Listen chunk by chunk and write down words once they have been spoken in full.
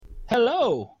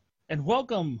Hello, and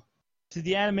welcome to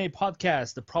the Anime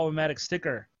Podcast, the Problematic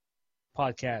Sticker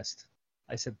Podcast.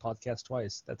 I said podcast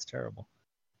twice. That's terrible.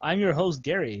 I'm your host,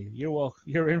 Gary.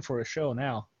 You're in for a show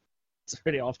now. It's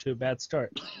already off to a bad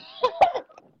start.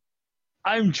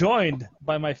 I'm joined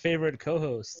by my favorite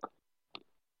co-host,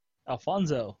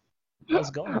 Alfonso. How's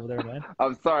it going over there, man?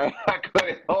 I'm sorry, I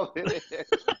couldn't hold it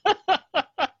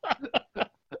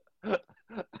in.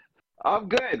 I'm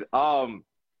good.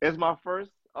 It's my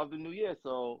first of the new year,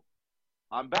 so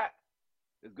I'm back.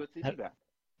 It's good to be back.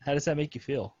 How does that make you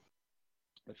feel?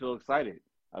 I feel excited.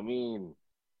 I mean,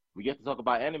 we get to talk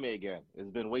about anime again. It's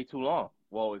been way too long.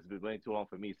 Well, it's been way too long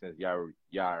for me since y'all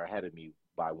are ahead of me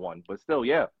by one. But still,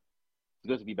 yeah, it's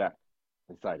good to be back.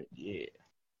 Excited. Yeah.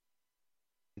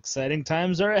 Exciting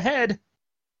times are ahead.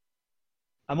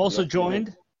 I'm also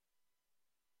joined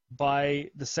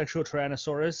by the sexual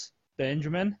Tyrannosaurus,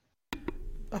 Benjamin.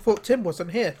 I thought Tim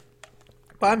wasn't here,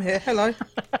 but I'm here. Hello.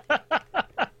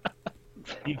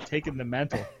 You've taken the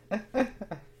mantle.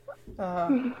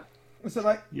 So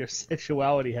like Your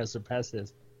sexuality has surpassed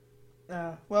his.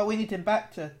 well, we need him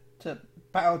back to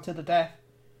battle to the death,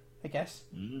 I guess.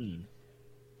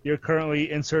 You're currently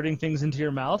inserting things into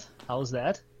your mouth. How's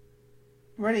that?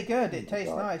 Really good. It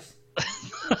tastes nice. I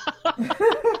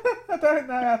don't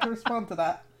know how to respond to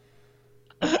that.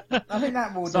 I think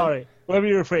that will do. Sorry. Whatever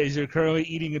your phrase, you're currently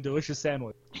eating a delicious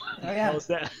sandwich. Oh, yeah. How's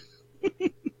that?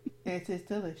 It is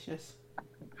delicious.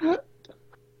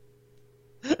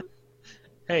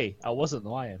 Hey, I wasn't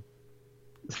lying.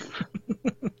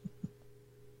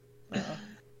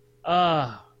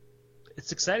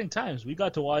 It's exciting times. We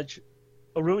got to watch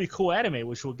a really cool anime,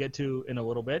 which we'll get to in a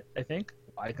little bit, I think.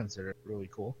 I consider it really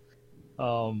cool.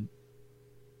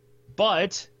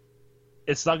 But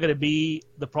it's not going to be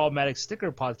the Problematic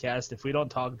Sticker Podcast if we don't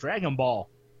talk Dragon Ball.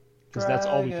 Because that's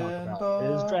all we talk about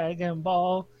is Dragon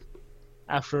Ball.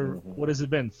 After, what has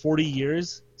it been, 40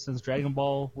 years since Dragon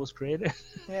Ball was created?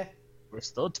 Yeah. We're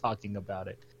still talking about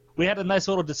it. We had a nice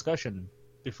little discussion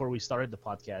before we started the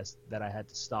podcast that I had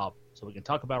to stop so we can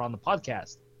talk about on the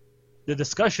podcast. The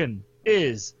discussion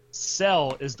is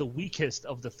Cell is the weakest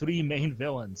of the three main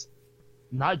villains,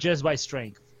 not just by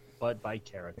strength, but by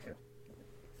character.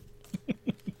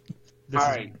 All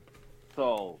right.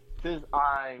 So since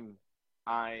I'm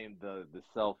the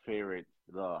Cell favorite,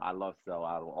 I love Cell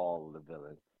out of all of the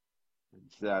villains.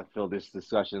 So I feel this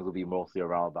discussion will be mostly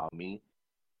around about me.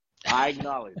 I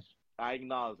acknowledge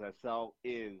that Cell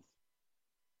is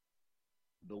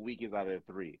the weakest out of the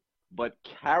three. But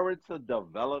character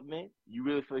development, you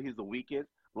really feel he's the weakest?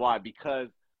 Why? Because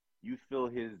you feel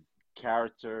his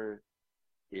character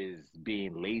is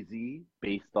being lazy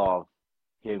based off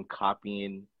him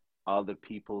copying other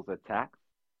people's attacks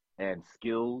and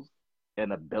skills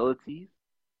and abilities?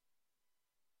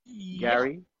 Yeah,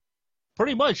 Gary?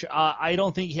 pretty much. I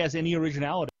don't think he has any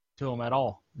originality to him at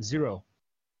all. Zero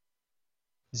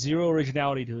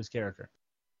originality to his character.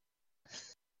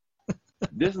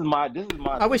 This is my.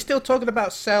 Are we still talking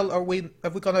about Cell, or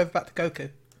have we gone over back to Goku?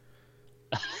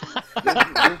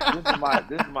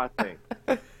 This is my thing.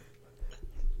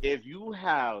 If you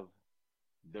have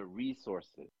the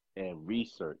resources and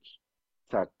research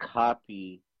to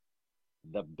copy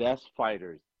the best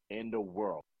fighters in the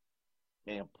world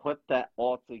and put that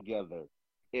all together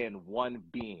in one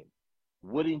being,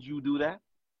 wouldn't you do that?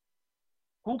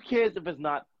 Who cares if it's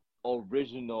not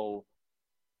original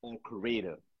or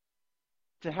creative?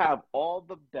 To have all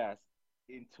the best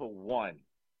into one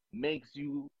makes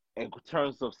you, in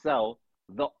terms of Cell,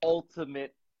 the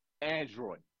ultimate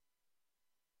android.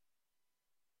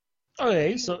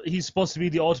 Okay, so he's supposed to be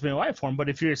the ultimate life form, but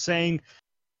if you're saying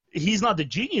he's not the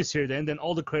genius here, then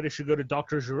all the credit should go to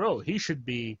Dr. Gero. He should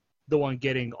be the one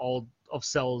getting all of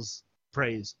Cell's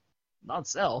praise, not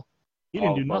Cell. He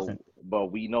didn't do nothing.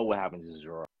 But we know what happened to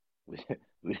Gero.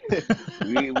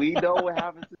 we know what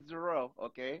happened to Gero,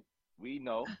 okay? We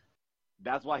know.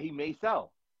 That's why he made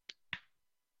Cell.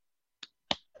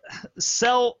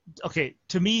 Cell, okay,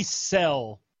 to me,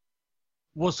 Cell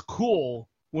was cool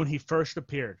when he first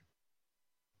appeared.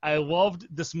 I loved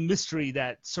this mystery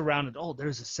that surrounded,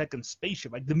 there's a second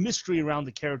spaceship. Like, the mystery around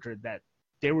the character that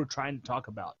they were trying to talk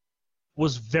about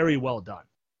was very well done.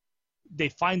 They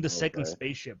find the second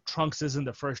spaceship. Trunks isn't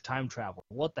the first time travel.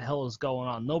 What the hell is going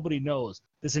on? Nobody knows.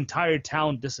 This entire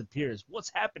town disappears.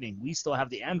 What's happening? We still have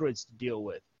the androids to deal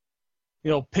with.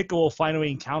 Piccolo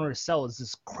finally encounters Cell as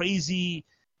this crazy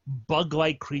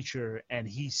bug-like creature, and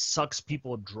he sucks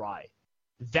people dry.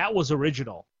 That was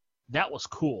original. That was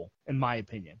cool, in my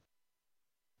opinion.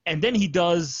 And then he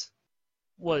does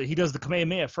the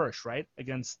Kamehameha first, right?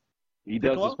 Against He does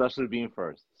the Piccolo? special beam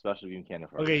first. Special beam cannon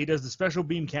first. Okay, he does the special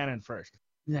beam cannon first.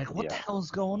 You're like, what the Yeah. hell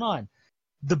is going on?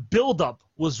 The buildup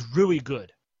was really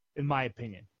good, in my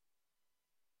opinion.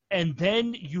 And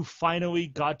then you finally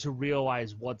got to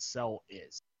realize what Cell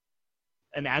is.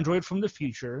 An android from the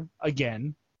future,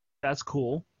 again, that's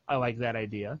cool. I like that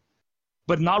idea.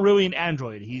 But not really an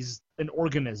android. He's an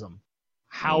organism.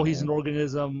 How he's an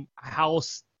organism, how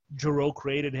Jiro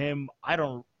created him, I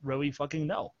don't really fucking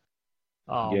know.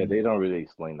 Yeah, they don't really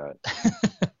explain that.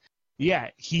 Yeah,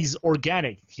 he's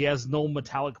organic. He has no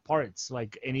metallic parts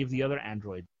like any of the other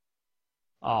androids.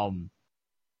 But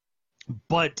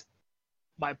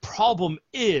my problem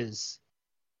is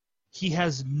he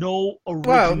has no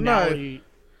originality.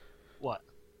 What?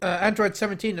 Android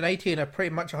 17 and 18 are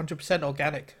pretty much 100%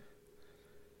 organic.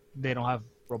 They don't have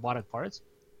robotic parts,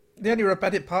 The only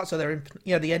robotic parts are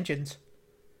the engines.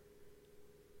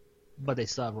 but they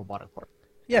still have robotic parts.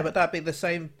 Yeah, but that'd be the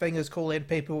same thing as calling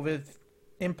people with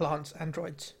implants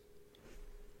androids.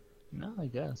 No, I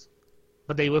guess.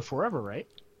 But they live forever, right?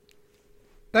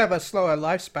 They have a slower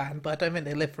lifespan, but I don't think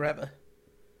they live forever.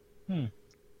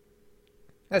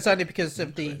 That's only because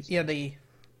of the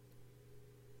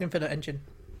infinite engine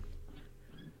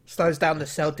slows down the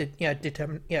cell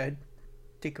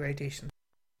degradation.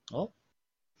 Oh,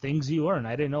 things you learn.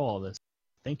 I didn't know all this.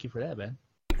 Thank you for that, man.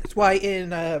 That's why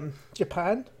in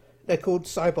Japan they're called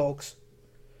cyborgs,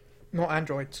 not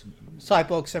androids.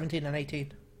 Cyborg 17 and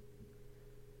 18.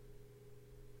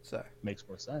 So Makes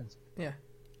more sense. yeah.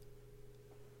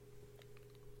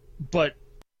 But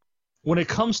when it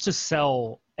comes to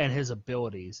Cell and his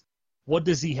abilities, what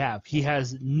does he have? He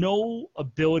has no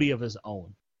ability of his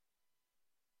own.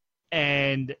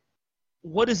 And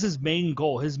what is his main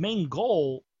goal? His main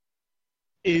goal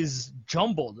is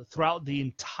jumbled throughout the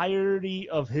entirety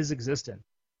of his existence.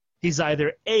 He's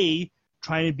either A,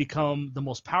 trying to become the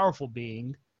most powerful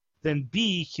being, then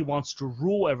B, he wants to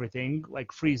rule everything like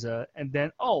Frieza, and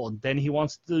then he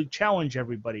wants to challenge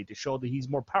everybody to show that he's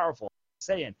more powerful.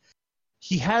 Saying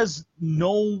he has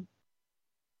no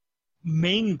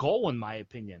main goal, in my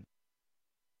opinion.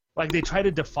 Like, they try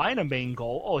to define a main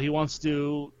goal. Oh, he wants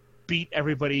to beat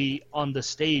everybody on the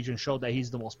stage and show that he's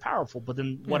the most powerful. But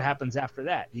then what happens after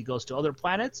that? He goes to other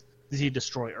planets? Does he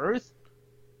destroy Earth?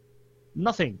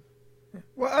 Nothing.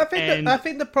 Well, I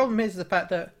think the problem is the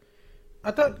fact that I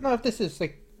don't know if this is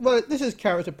this is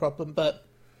character problem, but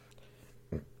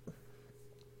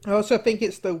I also think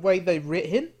it's the way they writ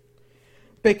him,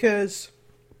 because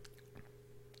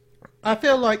I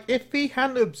feel like if he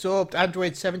hadn't absorbed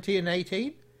Android 17 and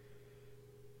 18,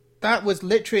 that was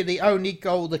literally the only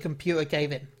goal the computer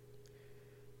gave him.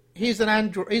 He's an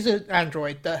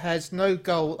android that has no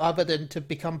goal other than to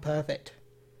become perfect.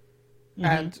 Mm-hmm.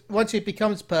 And once he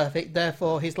becomes perfect,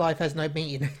 therefore his life has no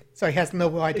meaning. So he has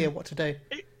no idea what to do.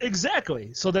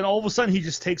 Exactly. So then all of a sudden he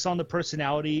just takes on the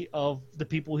personality of the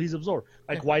people he's absorbed.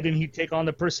 Like, why didn't he take on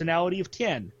the personality of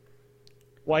Tien?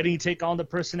 Why didn't he take on the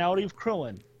personality of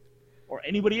Krillin? Or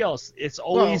anybody else? It's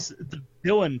always the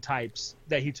villain types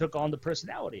that he took on the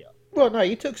personality of. Well, no,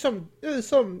 he took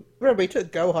remember, he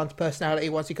took Gohan's personality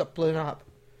once he got blown up.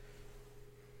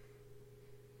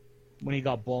 When he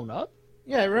got blown up?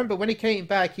 Yeah, remember, when he came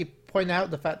back, he pointed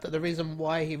out the fact that the reason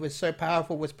why he was so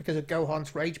powerful was because of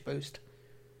Gohan's rage boost.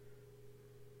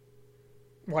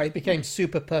 Why he became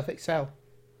super perfect Cell.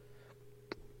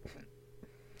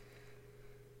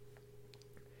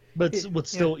 But with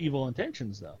still evil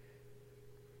intentions, though.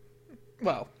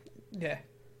 Well, yeah.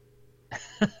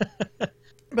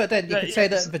 But then you could say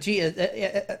that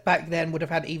Vegeta back then would have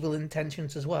had evil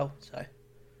intentions as well. So.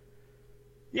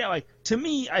 Yeah, like, to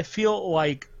me, I feel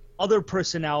like other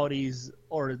personalities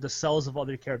or the cells of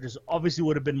other characters obviously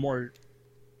would have been more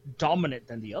dominant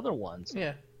than the other ones.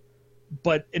 Yeah.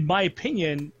 But in my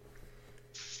opinion,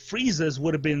 Frieza's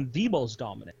would have been the most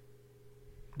dominant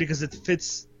because it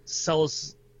fits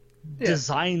Cell's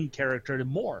design character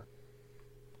more.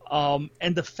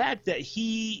 And the fact that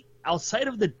he, outside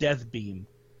of the Death Beam,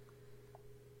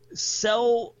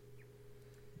 Cell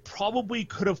probably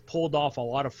could have pulled off a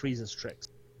lot of Frieza's tricks.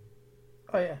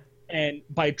 Oh, yeah. And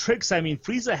by tricks, I mean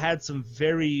Frieza had some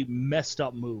very messed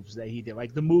up moves that he did.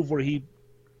 Like the move where he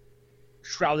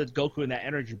shrouded Goku in that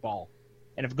energy ball.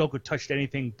 And if Goku touched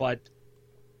anything but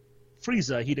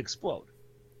Frieza, he'd explode.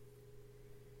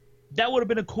 That would have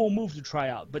been a cool move to try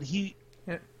out. But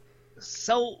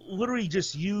Cell literally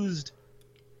just used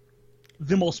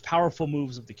the most powerful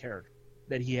moves of the character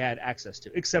that he had access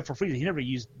to. Except for Frieza. He never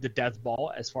used the Death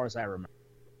Ball, as far as I remember.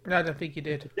 No, I don't think he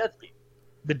did.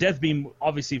 The Death Beam,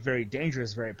 obviously very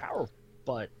dangerous, very powerful,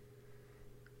 but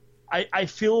I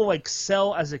feel like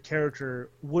Cell as a character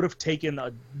would have taken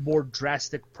a more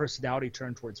drastic personality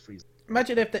turn towards Frieza.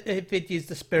 Imagine if it used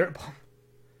the spirit bomb.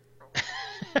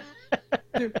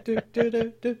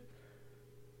 do.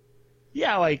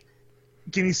 Yeah, like,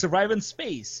 can he survive in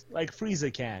space like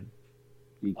Frieza can?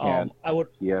 He can. I would.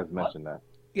 He has mentioned that.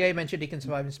 Yeah, he mentioned he can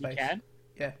survive in space. He can?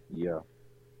 Yeah. Yeah.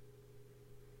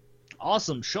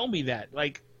 Awesome. Show me that.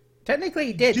 Like, Technically,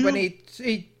 he did Dude. when he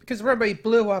because remember he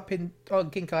blew up on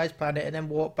King Kai's planet and then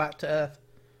walked back to Earth.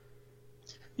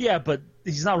 yeah, but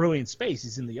he's not really in space.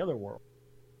 He's in the other world.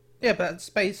 Yeah, but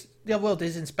space, the other world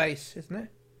is in space, isn't it?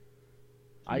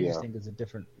 I Yeah. just think it's a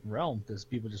different realm because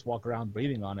people just walk around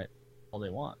breathing on it all they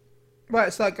want. Well,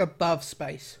 it's like above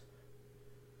space.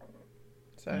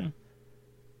 So.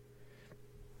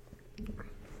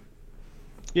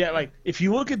 Yeah, like if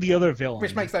you look at the other villains,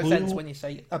 Which makes no Boo- sense when you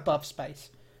say above space.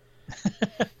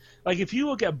 Like if you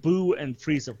look at Boo and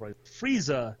Frieza, for example,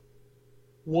 Frieza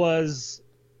was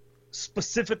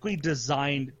specifically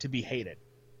designed to be hated.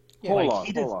 Yeah, Hold like, on,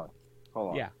 he did- hold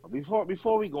on. Yeah.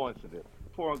 Before we go into this,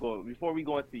 before we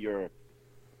go into your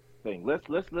thing, let's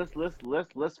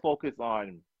focus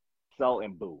on Cell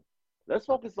and Boo. Let's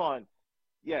focus on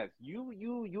yes,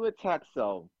 you attack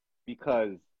Cell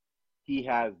because he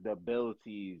has the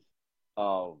abilities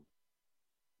of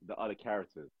the other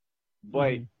characters.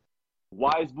 But Mhm.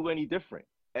 why is Boo any different?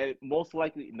 And most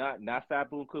likely not Fat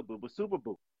Boo and Cook Boo, but Super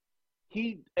Boo.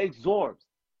 He absorbs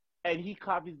and he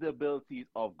copies the abilities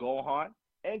of Gohan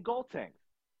and Gotenks.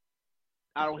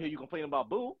 I don't hear you complaining about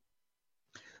Boo.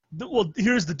 Well,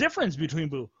 here's the difference between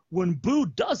Boo. When Boo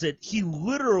does it, he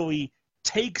literally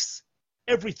takes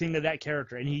everything of that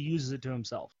character and he uses it to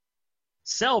himself.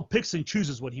 Cell picks and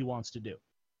chooses what he wants to do.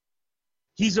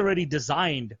 He's already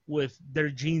designed with their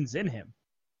genes in him.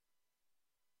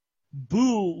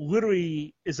 Boo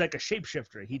literally is like a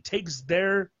shapeshifter. He takes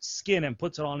their skin and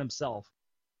puts it on himself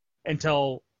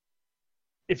until,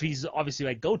 if he's obviously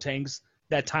like Gotenks,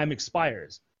 that time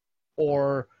expires.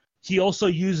 Or he also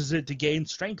uses it to gain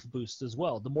strength boost as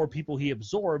well. The more people he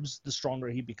absorbs, the stronger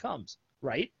he becomes,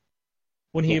 right?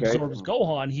 When he Okay. absorbs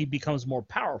Gohan, he becomes more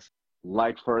powerful,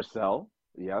 Like First Cell.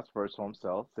 Yes, First Form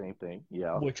Cell, same thing.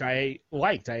 Yeah. which I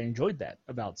liked. I enjoyed that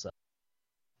about Cell.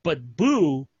 But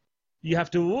Boo, you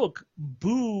have to look,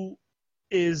 Boo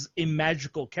is a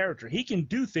magical character. He can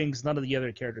do things none of the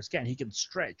other characters can. He can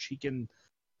stretch. He can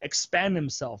expand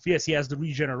himself. Yes, he has the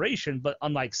regeneration, but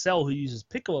unlike Cell, who uses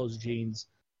Piccolo's genes,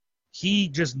 he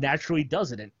just naturally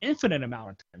does it an infinite amount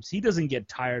of times. He doesn't get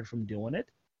tired from doing it.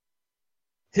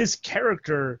 His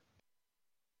character,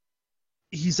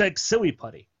 he's like silly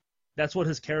putty. That's what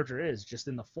his character is, just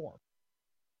in the form.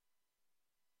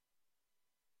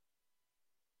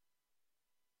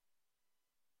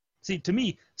 See, to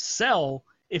me, Cell,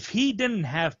 if he didn't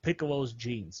have Piccolo's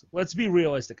genes, let's be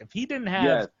realistic. If he didn't have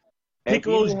Yes. If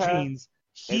Piccolo's you have- genes,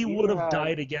 if he you would have have-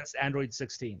 died against Android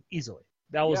 16 easily.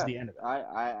 That was Yes, the end of it.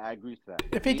 I agree to that.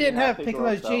 If he didn't have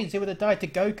Piccolo's Cell- genes, he would have died to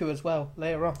Goku as well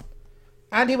later on.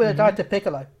 And he would have died to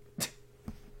Piccolo.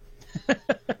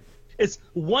 It's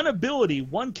one ability,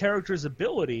 one character's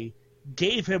ability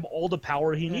gave him all the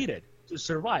power he needed to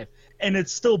survive. And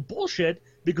it's still bullshit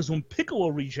because when Piccolo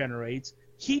regenerates,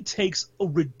 he takes a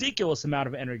ridiculous amount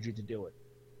of energy to do it.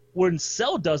 When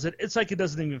Cell does it, it's like it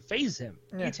doesn't even phase him.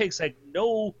 Yeah. He takes like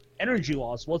no energy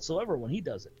loss whatsoever when he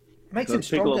does it. Makes him Because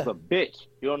Piccolo's stronger. a bitch.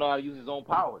 He don't know how to use his own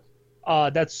powers.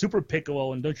 That's Super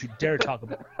Piccolo, and don't you dare talk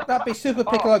about it. That'd be Super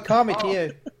Piccolo Kami to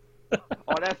you.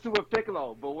 Oh, that's Super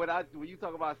Piccolo. But when you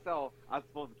talk about Cell, I'm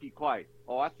supposed to keep quiet.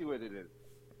 Oh, I see what it is.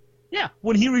 Yeah,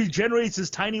 when he regenerates his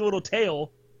tiny little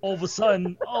tail, all of a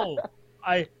sudden,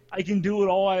 I can do it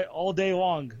all day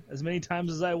long, as many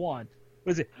times as I want.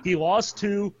 What is it? He lost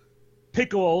to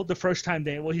Piccolo the first time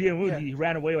he didn't lose. Yeah. He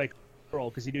ran away like a girl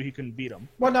because he knew he couldn't beat him.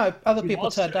 Well, no, other He people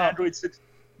lost turned to up. Android 6.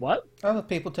 What? Other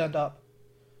people turned up.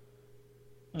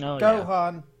 Oh, yeah.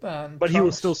 Gohan and But he was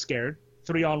Trunks. still scared.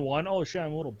 3-on-1. Oh shit,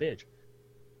 I'm a little bitch.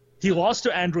 He lost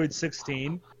to Android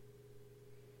 16.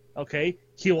 Okay.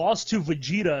 He lost to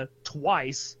Vegeta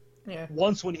twice. Yeah.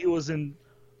 Once when he was in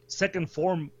second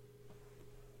form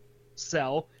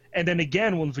Cell, and then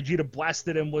again when Vegeta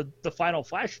blasted him with the final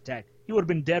flash attack. He would have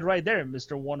been dead right there,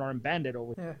 Mr. One-Armed Bandit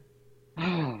over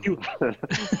Yeah.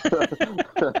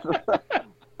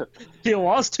 He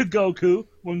lost to Goku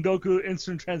when Goku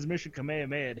instant transmission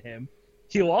Kamehameha him.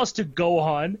 He lost to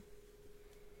Gohan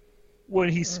when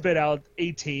he spit out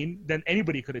 18. Then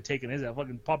anybody could have taken his out.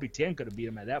 Fucking Poppy Tien could have beat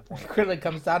him at that point. Krillin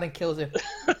comes down and kills him.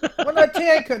 Well, no,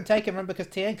 Tien couldn't take him, remember, because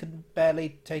Tien could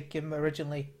barely take him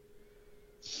originally.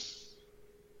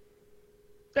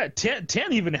 Yeah,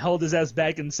 Tien even held his ass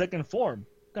back in second form.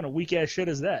 kind of weak ass shit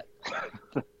is that?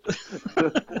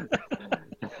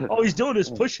 All he's doing is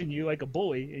pushing you like a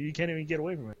bully, and you can't even get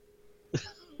away from it.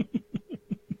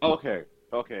 Okay.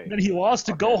 Then he lost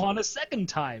to Gohan a second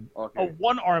time. Okay. A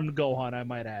one-armed Gohan, I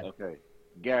might add. Okay,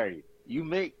 Gary, you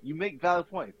make valid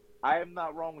points. I am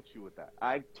not wrong with you with that.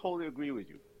 I totally agree with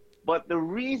you. But the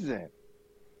reason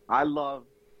I love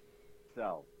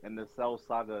Cell and the Cell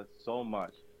saga so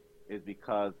much is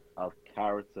because of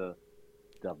character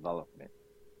development.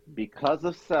 Because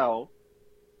of Cell,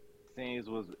 Saiyans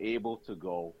was able to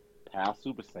go past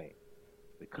Super Saiyan.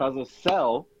 Because of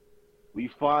Cell, we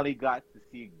finally got to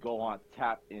see Gohan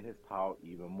tap in his power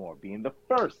even more, being the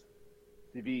first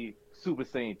to be Super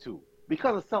Saiyan 2.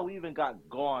 Because of Cell, we even got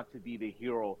Gohan to be the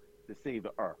hero to save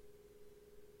the Earth.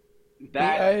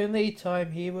 The only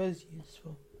time he was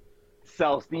useful.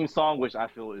 Cell's theme song, which I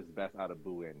feel is best out of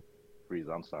Boo and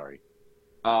Frieza. I'm sorry.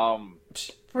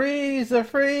 Frieza,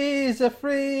 Frieza,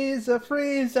 Frieza,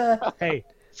 Frieza. Hey,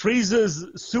 Frieza's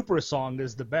super song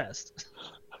is the best.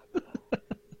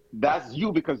 That's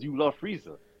you because you love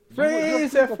Frieza.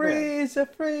 Frieza, Frieza,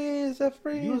 Frieza,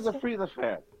 Frieza. You're a Frieza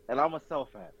fan, and I'm a Cell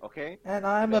fan. Okay. And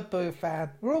I'm a Boo fan.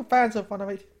 We're all fans of one of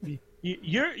it.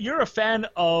 You're a fan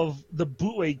of the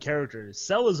bootleg characters.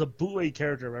 Cell is a bootleg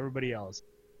character of everybody else.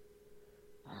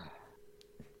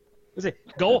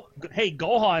 Hey,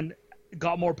 Gohan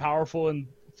got more powerful in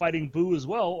fighting Boo as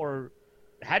well, or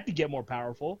had to get more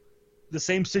powerful. The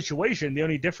same situation. The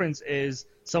only difference is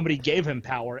somebody gave him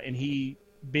power, and he,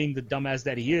 being the dumbass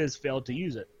that he is, failed to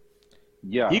use it.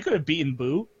 Yeah. He could have beaten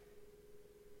Boo.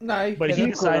 No, but he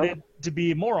decided to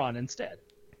be a moron instead.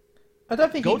 I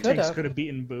don't think Gotenks could have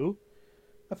beaten Boo.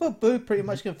 I thought Boo pretty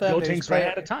much confirmed. Gotenks ran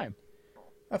out of time.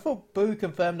 I thought Boo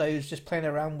confirmed that he was just playing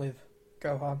around with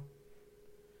Gohan.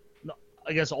 No,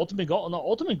 I guess Ultimate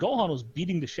Gohan was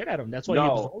beating the shit out of him. That's why he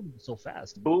was so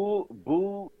fast.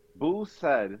 Boo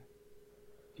said,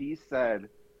 he said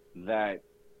that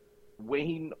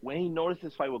when he noticed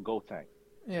his fight with Gotenks.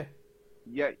 Yeah,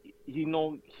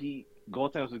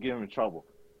 Gotenks was giving him trouble.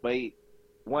 But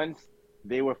once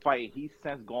they were fighting, he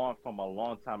sensed Gohan from a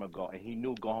long time ago, and he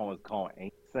knew Gohan was going. And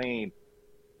he's saying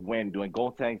when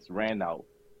Gotenks ran out,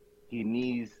 he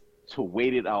needs to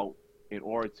wait it out in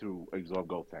order to absorb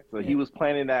Gotenks. So he was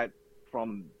planning that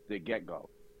from the get-go.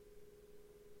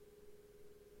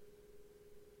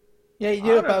 Yeah, he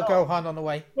knew about Gohan on the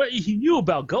way. Well, he knew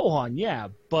about Gohan, yeah,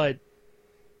 but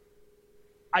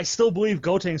I still believe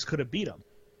Gotenks could have beat him.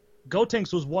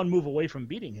 Gotenks was one move away from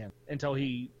beating him until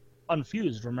he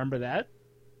unfused. Remember that?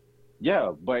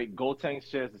 Yeah, but Gotenks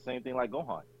shares the same thing like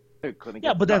Gohan.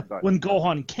 Yeah, but then when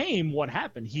Gohan came, what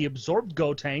happened? He absorbed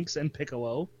Gotenks and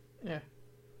Piccolo. Yeah.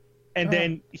 And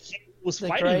then he was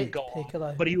fighting Gohan,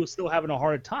 Piccolo. But he was still having a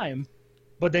hard time.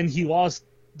 But then he lost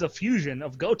the fusion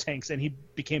of Gotenks and he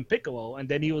became Piccolo. And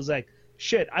then he was like,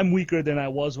 shit, I'm weaker than I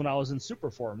was when I was in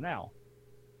super form now.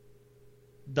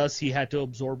 Thus, he had to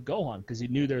absorb Gohan because he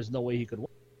knew there's no way he could win.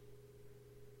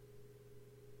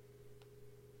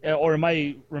 Or am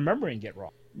I remembering it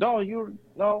wrong? No, you're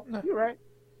right.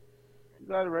 You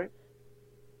got it right.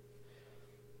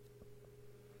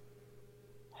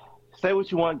 Say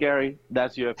what you want, Gary.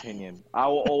 That's your opinion. I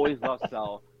will always love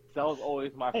Cell. Cell's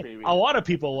always my favorite. A lot of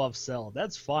people love Cell.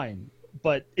 That's fine.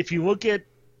 But if you look at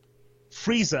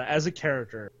Frieza as a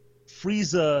character,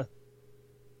 Frieza,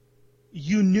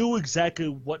 you knew exactly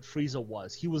what Frieza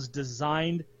was. He was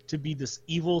designed to be this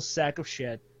evil sack of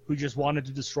shit who just wanted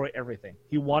to destroy everything.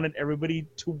 He wanted everybody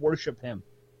to worship him.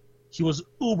 He was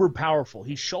uber powerful.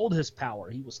 He showed his power.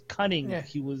 He was cunning. Yeah.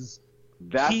 He was...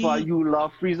 That's why you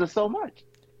love Frieza so much.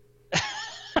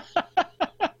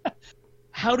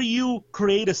 How do you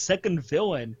create a second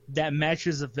villain that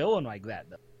matches a villain like that,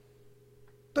 though?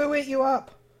 Boo it you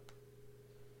up.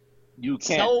 You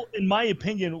can't. Cell, in my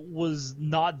opinion, was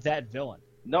not that villain.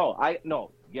 No,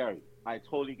 Gary, I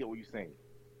totally get what you're saying.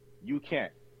 You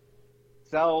can't.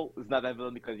 Cell is not that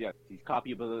villain because, yes, he's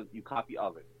copyable, you copy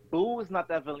others. Boo is not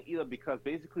that villain either because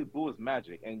basically Boo is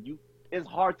magic, and it's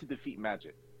hard to defeat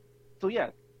magic. So,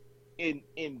 yes, in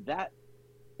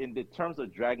the terms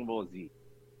of Dragon Ball Z,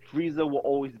 Frieza will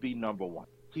always be number one.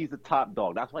 He's the top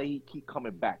dog. That's why he keep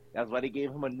coming back. That's why they gave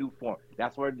him a new form.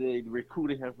 That's why they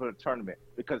recruited him for the tournament,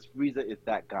 because Frieza is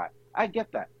that guy. I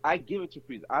get that. I give it to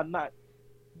Frieza. I'm not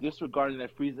disregarding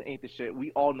that Frieza ain't the shit.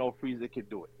 We all know Frieza can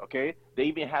do it, okay? They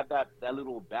even had that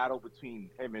little battle between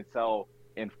him and Cell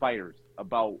and Fighters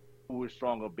about who was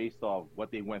stronger based off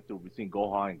what they went through between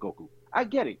Gohan and Goku. I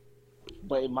get it.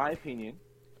 But in my opinion,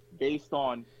 based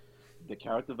on the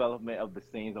character development of the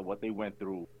Saiyans and what they went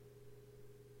through,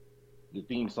 the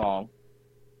theme song,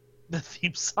 The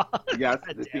theme song. Yes,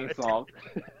 God the damn theme it. song.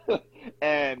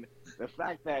 And the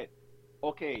fact that,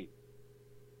 okay,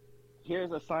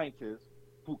 here's a scientist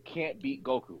who can't beat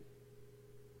Goku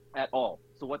at all.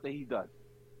 So what did he do?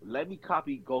 Let me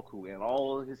copy Goku and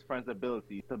all of his friends'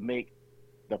 abilities to make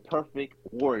the perfect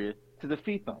warrior to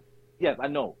defeat them. Yes, I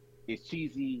know. It's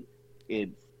cheesy,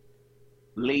 it's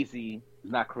lazy,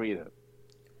 it's not creative.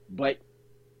 But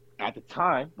at the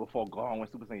time, before Gohan went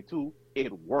Super Saiyan 2,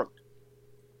 it worked.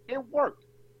 It worked.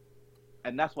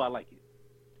 And that's why I like it.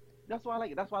 That's why I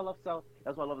like it. That's why I love Cell.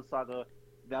 That's why I love the saga.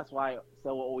 That's why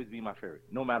Cell will always be my favorite,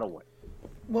 no matter what.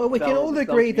 Well, we can Cell, all the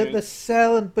Cell agree that community- the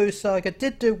Cell and Boo saga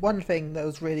did do one thing that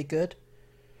was really good.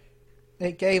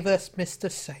 It gave us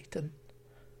Mr. Satan.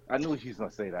 I knew he was going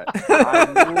to say that. I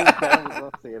knew Ben was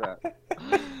going to say that.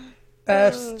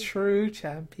 Earth's true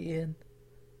champion.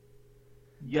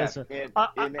 Yes, sir. and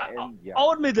yeah.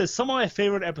 I'll admit this. Some of my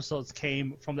favorite episodes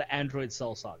came from the Android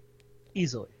Cell saga.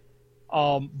 Easily.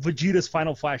 Vegeta's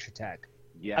Final Flash Attack.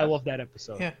 Yes. I love that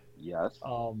episode. Yeah. Yes.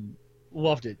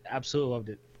 Loved it. Absolutely loved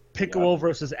it. Piccolo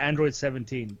versus Android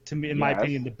 17. To me, in my Yes.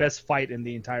 opinion, the best fight in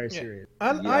the entire series.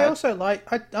 I Yes. also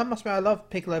like. I must admit, I love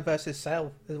Piccolo versus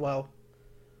Cell as well.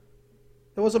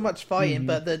 There wasn't much fighting,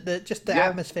 but the Yeah.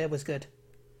 atmosphere was good.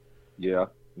 Yeah.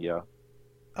 Yeah.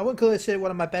 I wouldn't consider it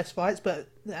one of my best fights, but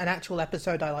an actual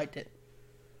episode, I liked it.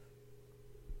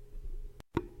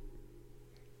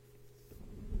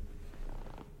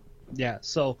 Yeah,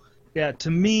 so, yeah,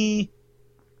 to me,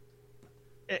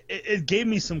 it gave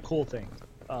me some cool things.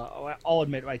 I'll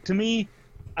admit, like, to me,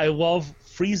 I love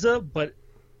Frieza, but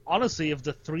honestly, of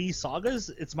the three sagas,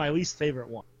 it's my least favorite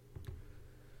one.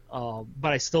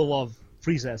 But I still love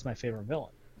Frieza as my favorite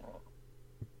villain.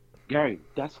 Gary,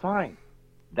 that's fine.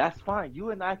 That's fine.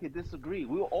 You and I can disagree.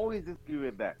 We'll always disagree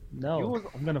with that. No,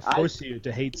 I'm gonna force you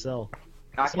to hate Cell.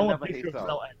 I can Someone never picture hate of Cell.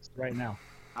 Cell X right now.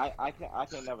 I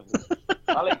can never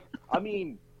hate. I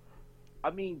mean,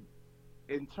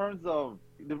 in terms of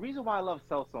the reason why I love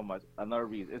Cell so much, another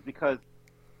reason is because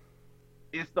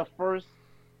it's the first.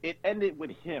 It ended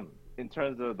with him in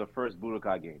terms of the first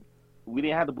Budokai game. We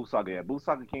didn't have the Buu Saga yet. Buu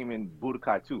Saga came in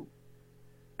Budokai 2,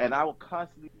 and I would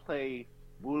constantly play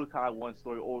Budokai 1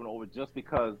 story over and over just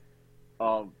because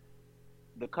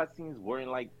the cutscenes weren't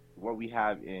like what we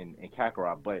have in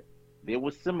Kakarot, but they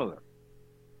were similar,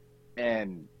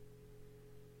 and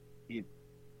it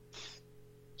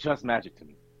just magic to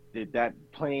me.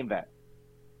 Playing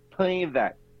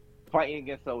that, fighting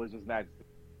against Cell was just magic.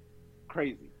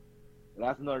 Crazy.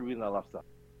 That's another reason I love Cell.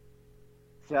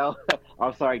 Cell,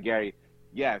 I'm sorry, Gary.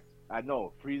 Yes, I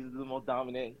know Frieza's the most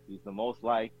dominant. He's the most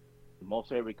liked, the most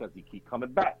favorite because he keep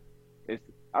coming back.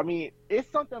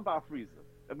 It's something about Frieza.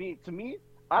 I mean, to me,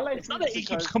 I like. It's Frieza not that he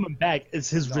because- keeps coming back; it's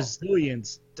his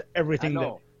resilience to everything.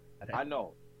 I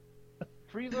know.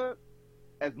 Frieza,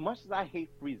 as much as I hate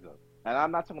Frieza, and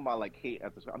I'm not talking about like hate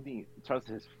at the. I'm mean, in terms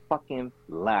of his fucking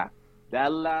laugh.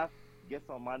 That laugh gets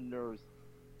on my nerves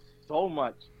so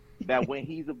much that when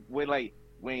he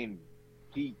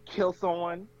kills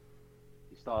someone,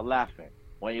 he start laughing.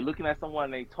 When you're looking at someone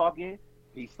and they talking,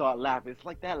 he start laughing. It's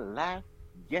like that laugh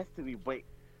gets to me, but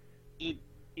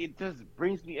it just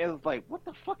brings me in. It's like, what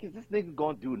the fuck is this nigga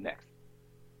gonna do next?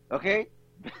 Okay,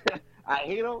 I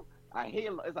hate him.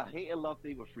 It's a hate and love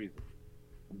thing with Frieza,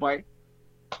 but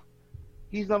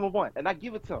he's number one, and I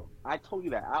give it to him. I told you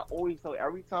that. I always tell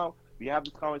every time we have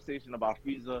this conversation about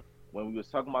Frieza when we was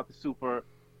talking about the Super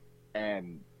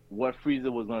and what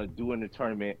Frieza was gonna do in the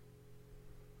tournament,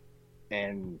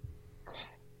 and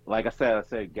like I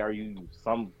said, Gary, you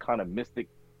some kind of mystic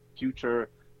future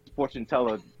fortune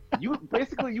teller. You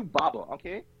basically you Baba,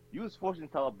 okay? You was fortune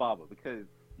teller Baba because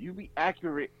you be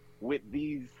accurate with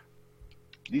these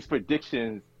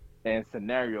predictions and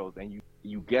scenarios, and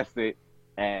you guessed it,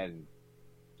 and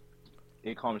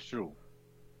it comes true.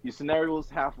 Your scenario was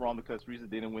half wrong because Frieza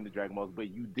didn't win the Dragon Balls, but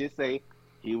you did say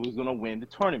he was gonna win the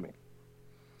tournament.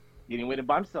 He didn't win it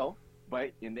by himself,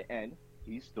 but in the end,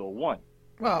 he still won.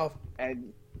 Well,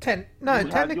 And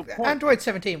technically, point. Android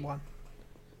 17 won.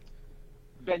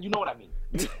 Ben, you know what I mean.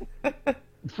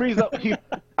 Frieza,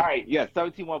 all right, yeah,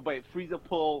 17-1, but Frieza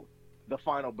pulled the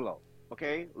final blow.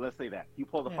 Okay, let's say that he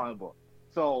pulled the final blow.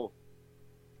 So,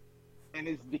 and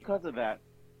it's because of that,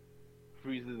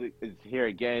 Frieza is here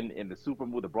again in the Super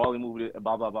move, the Broly move,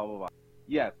 blah blah blah blah blah.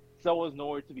 Yes, Cell was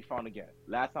nowhere to be found again.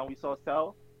 Last time we saw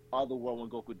Cell, other world when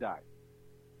Goku died,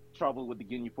 trouble with the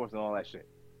Ginyu Force and all that shit.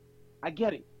 I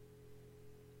get it,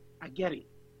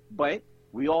 but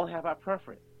we all have our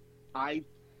preference. I'm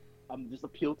just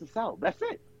appealed to Cell. That's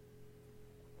it.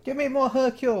 Give me more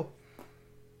Hercule.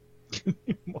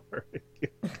 More.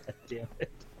 God damn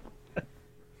it.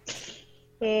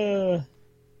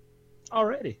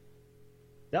 Alrighty.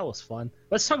 That was fun.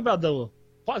 Let's talk about the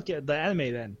podcast, the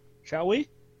anime then, shall we?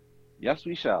 Yes,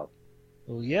 we shall.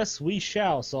 Well, yes, we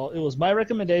shall. So it was my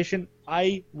recommendation.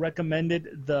 I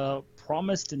recommended The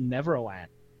Promised Neverland,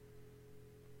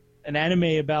 an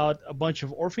anime about a bunch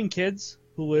of orphan kids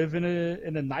who live in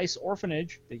a nice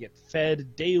orphanage. They get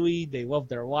fed daily. They love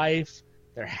their life.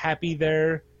 They're happy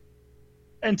there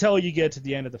until you get to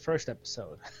the end of the first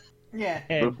episode. Yeah.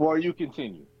 And Before you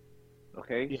continue,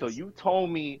 okay? Yes. So you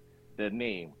told me the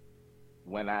name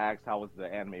when I asked how was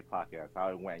the anime podcast, how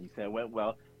it went. You said it went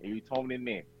well, and you told me the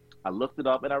name. I looked it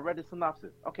up and I read the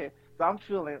synopsis. Okay, so I'm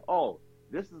feeling,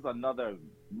 this is another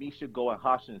Misha Go and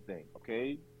Hashin thing.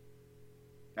 Okay,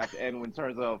 at the end in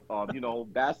terms of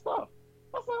bad stuff.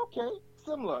 I said okay,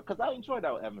 similar because I enjoyed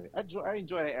that anime. I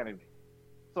enjoyed that anime.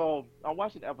 So I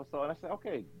watched the episode and I said,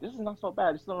 okay, this is not so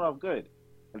bad. It's not good.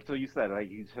 Until you said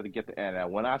like you should get the end.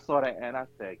 And when I saw that end, I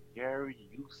said, Gary,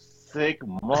 you sick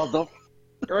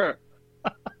motherfucker!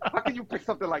 How can you pick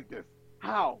something like this?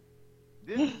 How?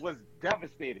 This was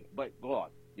devastating. But go on.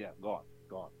 Yeah, go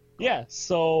on. yeah,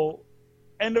 so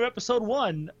end of episode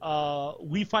 1,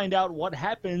 we find out what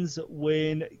happens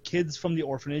when kids from the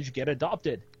orphanage get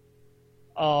adopted.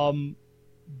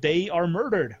 They are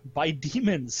murdered by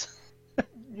demons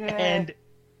Yeah. and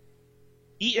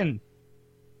eaten.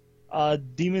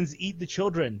 Demons eat the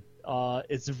children.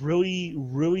 It's really,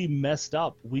 really messed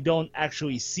up. We don't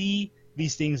actually see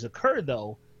these things occur,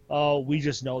 though. We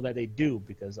just know that they do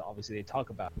because obviously they talk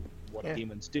about what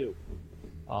demons do.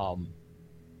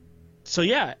 So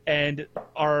yeah, and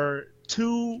our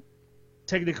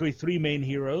technically three main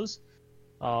heroes.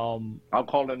 I'll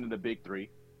call them the big three.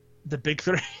 The big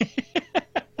three.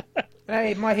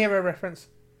 Hey, My Hero reference.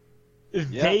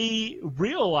 They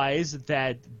realize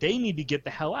that they need to get the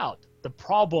hell out. The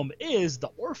problem is the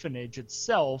orphanage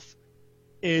itself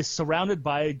is surrounded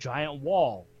by a giant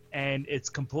wall, and it's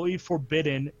completely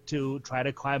forbidden to try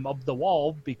to climb up the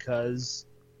wall because,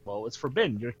 well, it's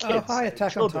forbidden. You're kids. Oh, hi,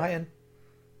 Attack on Titan.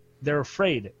 They're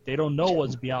afraid. They don't know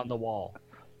what's beyond the wall.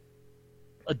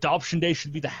 Adoption day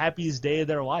should be the happiest day of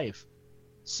their life.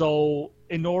 So,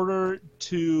 in order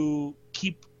to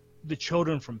keep the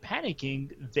children from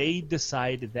panicking, they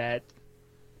decide that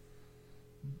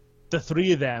the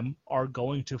three of them are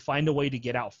going to find a way to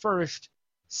get out first,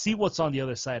 see what's on the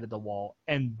other side of the wall,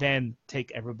 and then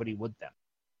take everybody with them.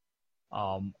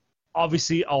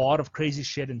 Obviously, a lot of crazy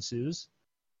shit ensues.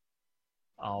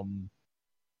 I'll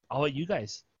let you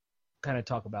guys kind of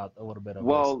talk about a little bit of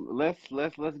this.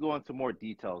 Let's go into more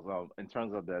details in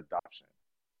terms of the adoption.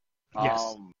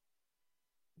 Yes.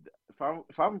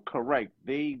 If I'm correct,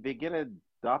 they get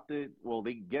adopted. Well,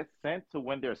 they get sent to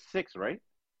when they're 6, right?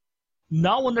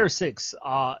 Not when they're 6.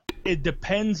 It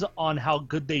depends on how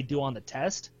good they do on the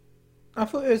test. I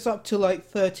thought it was up to like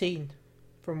 13,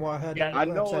 from what I heard. Yeah, I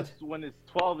know it's when it's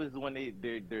 12 is when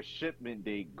their shipment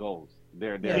date goes.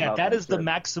 Yeah, that is the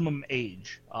maximum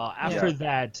age. After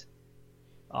that,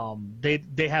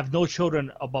 they have no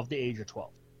children above the age of 12.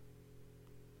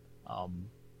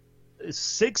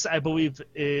 6, I believe,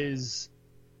 is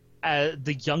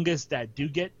the youngest that do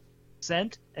get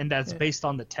sent, and that's based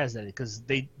on the test, because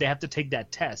they have to take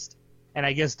that test. And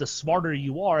I guess the smarter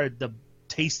you are, the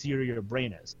tastier your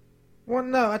brain is. Well,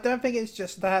 no, I don't think it's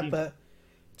just that, but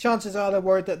chances are they're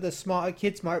worried that the smarter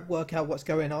kids might work out what's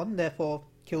going on, therefore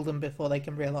kill them before they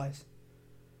can realize.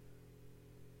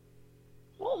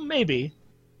 Well, maybe,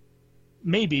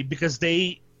 because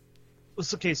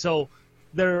so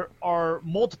there are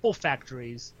multiple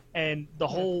factories, and the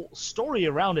whole story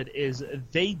around it is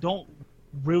they don't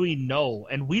really know,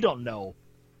 and we don't know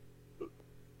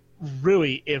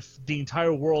really if the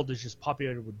entire world is just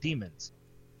populated with demons,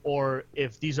 or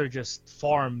if these are just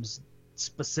farms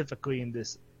specifically in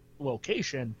this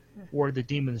location where the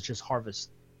demons just harvest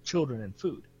children and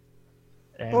food.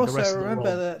 And also, the rest of the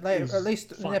remember world that is at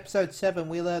least fine. in episode 7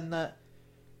 we learned that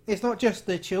it's not just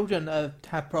the children that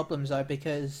have problems, though,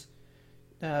 because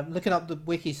looking up the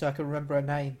wiki so I can remember her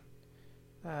name,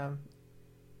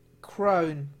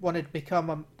 Crone wanted to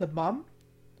become the mum.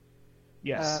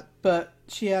 Yes. But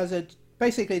she has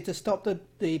basically to stop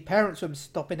the parents from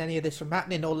stopping any of this from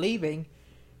happening or leaving,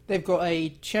 they've got a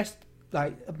chest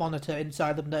a monitor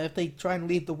inside them that if they try and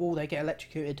leave the wall they get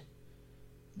electrocuted.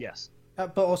 Yes.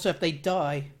 But also if they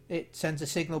die, it sends a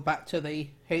signal back to the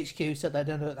HQ so they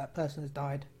don't know that person has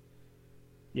died.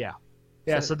 Yeah.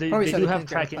 Yeah, so they probably do have get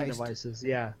tracking replaced. devices.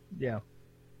 Yeah.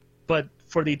 But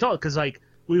for the adult, because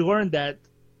we learned that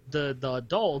the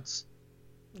adults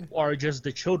are just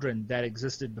the children that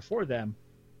existed before them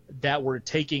that were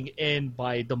taken in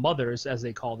by the mothers, as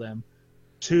they call them,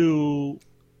 to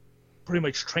pretty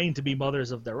much train to be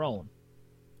mothers of their own.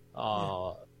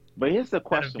 But here's the that are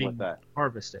question with being that.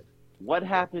 harvested. What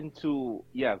happened to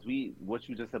what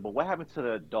you just said, but what happened to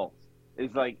the adults?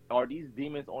 Is like, are these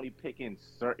demons only picking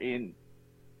certain?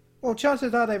 Well,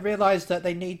 chances are they realise that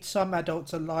they need some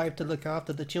adults alive to look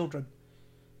after the children.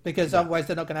 Because Yeah. otherwise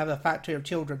they're not going to have a factory of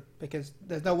children. Because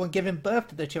there's no one giving birth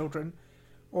to the children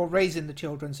or raising the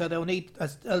children. So they'll need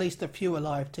at least a few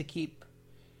alive to keep,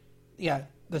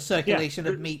 the circulation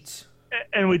of meats.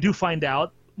 And we do find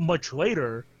out much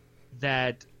later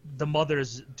that the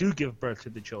mothers do give birth to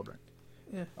the children.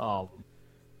 Yeah.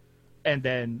 And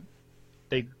then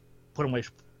they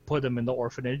put them in the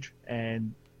orphanage,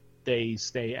 and they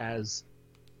stay as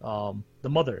the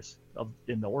mothers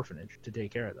in the orphanage to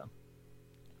take care of them.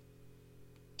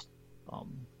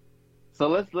 So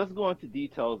let's go into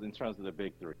details in terms of the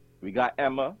big three. We got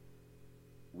Emma,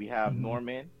 we have Mhm.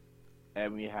 Norman,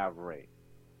 and we have Ray.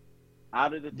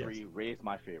 Out of the Yes. three, Ray is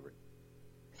my favorite.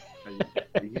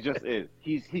 He just is.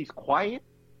 He's quiet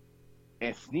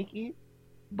and sneaky,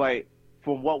 but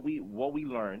from what we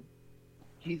learned,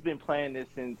 he's been playing this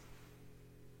since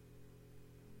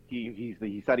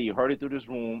he said he heard it through this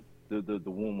room, the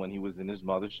womb when he was in his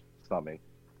mother's stomach,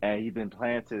 and he's been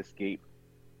planning to escape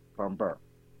from birth.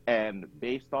 And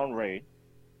based on Ray,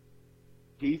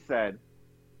 he said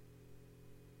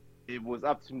it was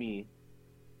up to me.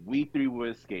 We three will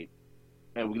escape,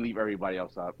 and we leave everybody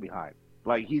else out behind.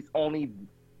 Like, he's only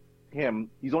him.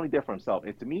 He's only there for himself.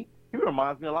 And to me, he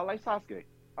reminds me a lot like Sasuke.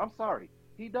 I'm sorry,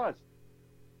 he does.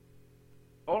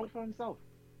 Only for himself.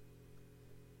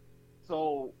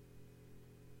 So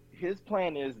his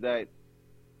plan is that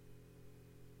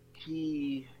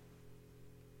we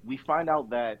find out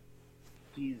that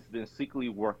he's been secretly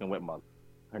working with Mother.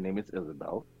 Her name is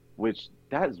Isabel, which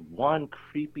that is one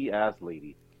creepy ass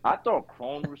lady. I thought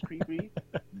Crone was creepy,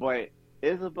 but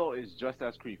Isabel is just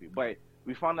as creepy. But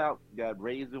we found out that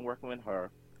Ray's been working with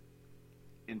her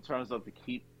in terms of to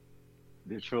keep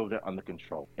the children under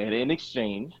control. And in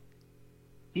exchange,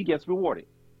 he gets rewarded.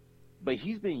 But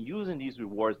he's been using these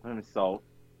rewards for himself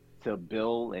to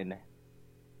build and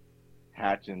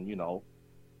hatch and,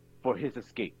 for his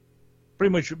escape.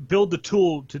 Pretty much build the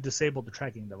tool to disable the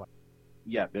tracking device.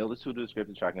 Yeah, build a tool to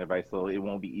descriptive tracking device so it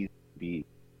won't be easy to be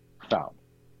found.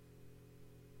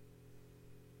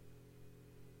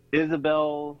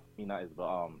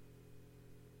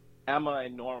 Emma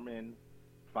and Norman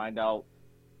find out,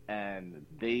 and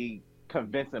they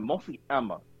convince him, mostly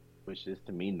Emma, which is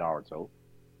to me Naruto.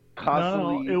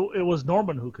 Constantly, No, it was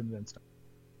Norman who convinced him.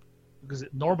 Because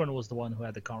Norman was the one who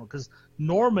had the conversation. Because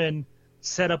Norman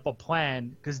set up a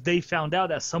plan, because they found out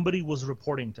that somebody was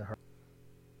reporting to her.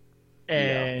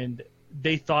 And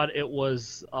they thought it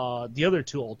was the other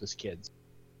two oldest kids,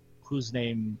 whose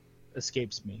name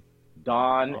escapes me.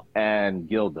 Don and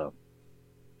Gilda.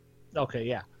 Okay,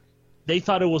 yeah. They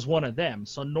thought it was one of them.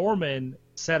 So Norman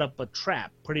set up a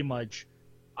trap, pretty much.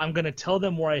 I'm going to tell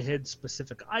them where I hid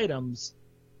specific items,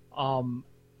 and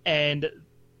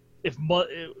I'm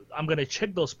going to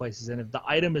check those places, and if the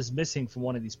item is missing from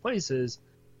one of these places,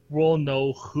 we'll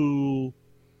know who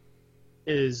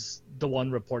is the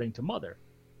one reporting to Mother.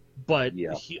 But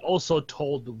he also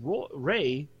told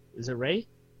Ray, is it Ray?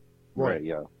 Ray,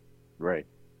 yeah. Ray.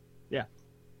 Yeah.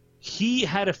 He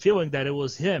had a feeling that it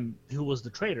was him who was the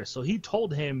traitor, so he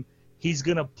told him he's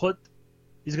gonna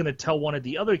tell one of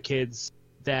the other kids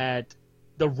that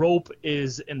the rope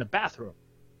is in the bathroom,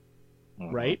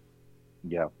 right?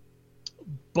 Yeah.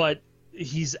 But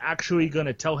he's actually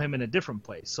gonna tell him in a different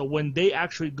place. So when they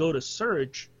actually go to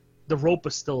search, the rope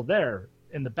is still there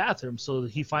in the bathroom. So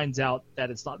he finds out that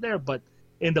it's not there, but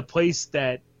in the place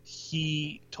that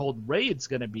he told Ray it's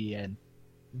gonna be in,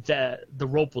 that the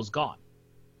rope was gone.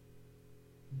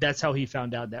 That's how he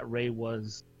found out that Ray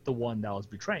was the one that was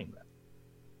betraying them.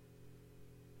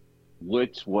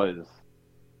 Which was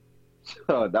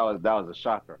that was a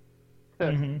shocker.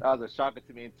 Mm-hmm. That was a shocker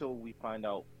to me until we find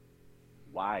out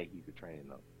why he's betraying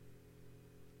them.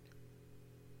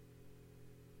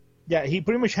 Yeah, he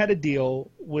pretty much had a deal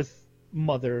with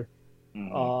Mother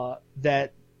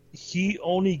that he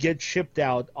only gets shipped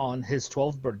out on his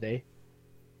 12th birthday,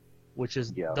 which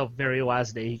is the very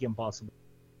last day he can possibly,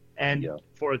 and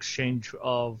for exchange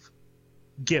of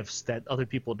gifts that other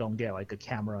people don't get, like a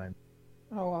camera and.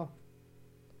 Oh wow.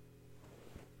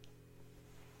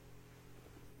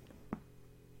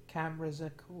 Cameras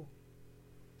are cool.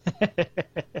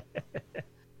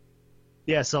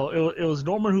 Yeah, so it was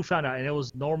Norman who found out, and it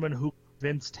was Norman who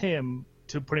convinced him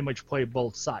to pretty much play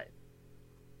both sides.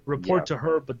 Report to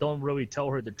her, but don't really tell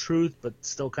her the truth, but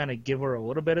still kind of give her a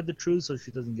little bit of the truth so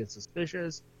she doesn't get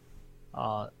suspicious.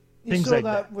 You Things saw like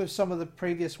that that. with some of the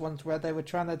previous ones where they were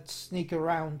trying to sneak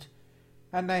around,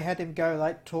 and they had him go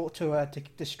like talk to her to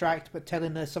distract, but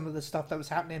telling her some of the stuff that was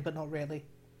happening, but not really.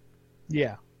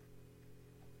 Yeah.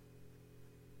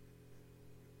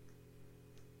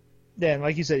 Yeah, and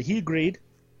like you said, he agreed,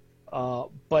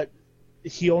 but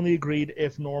he only agreed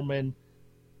if Norman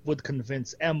would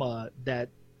convince Emma that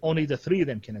only the three of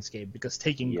them can escape, because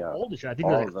taking Yeah. all the children, I think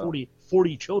All there's of like them.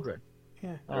 40 children.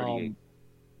 Yeah. 38.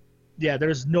 Yeah,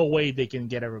 there's no way they can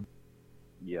get everybody,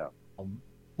 Yeah.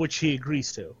 which he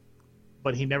agrees to,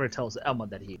 but he never tells Emma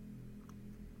that he.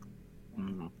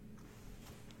 Hmm.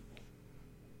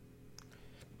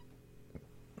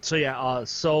 So yeah,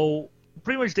 so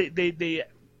pretty much they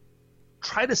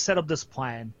try to set up this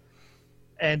plan,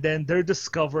 and then they're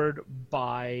discovered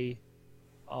by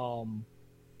Sister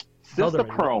Another-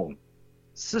 Crone.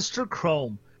 Sister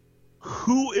Chrome,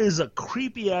 who is a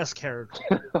creepy ass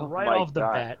character Oh right my off the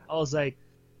God. bat. I was like,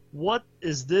 what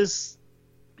is this?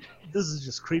 This is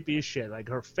just creepy as shit. Like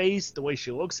her face, the way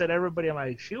she looks at everybody, I'm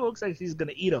like, she looks like she's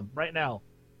gonna eat them right now.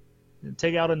 And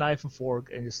take out a knife and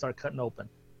fork and just start cutting open.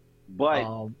 But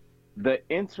Um, the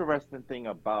interesting thing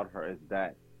about her is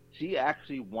that she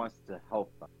actually wants to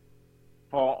help them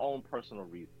for her own personal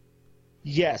reasons.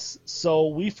 yes, so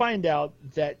we find out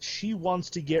that she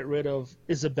wants to get rid of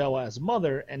Isabella as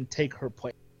mother and take her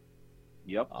place.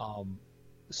 Yep.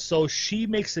 So she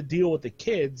makes a deal with the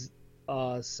kids,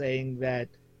 saying that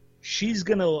she's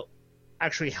gonna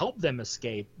actually help them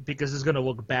escape because it's gonna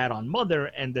look bad on mother,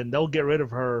 and then they'll get rid of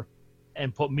her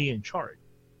and put me in charge.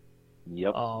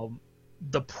 Yep.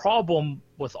 The problem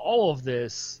with all of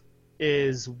this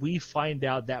is we find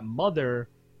out that mother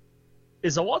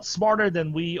is a lot smarter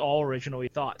than we all originally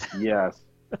thought. Yes.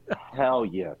 Hell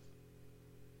yes.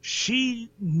 She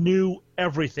knew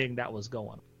everything that was going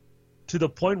on, to the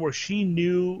point where she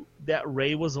knew that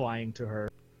Ray was lying to her,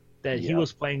 that he Yeah.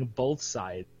 was playing both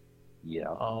sides.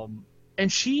 Yeah.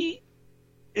 And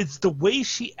it's the way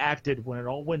she acted when it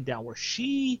all went down, where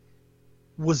she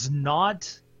was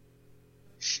not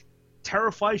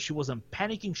terrified, she wasn't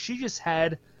panicking, she just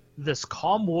had this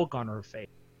calm look on her face,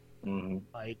 Hmm.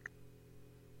 like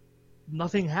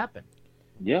nothing happened.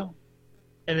 Yeah.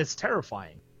 And it's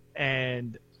terrifying.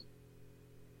 And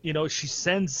she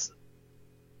sends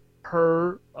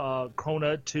her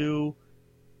Krona to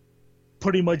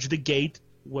pretty much the gate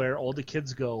where all the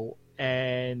kids go,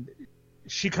 and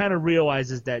she kind of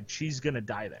realizes that she's gonna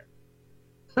die there.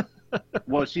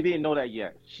 Well, she didn't know that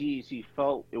yet. She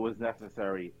felt it was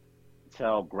necessary to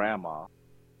tell grandma,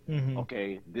 Mm-hmm.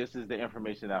 okay, this is the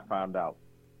information I found out.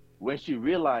 When she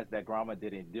realized that grandma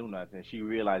didn't do nothing, she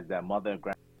realized that mother and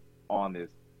grandma were on this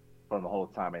from the whole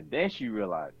time, and then she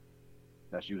realized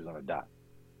that she was gonna die.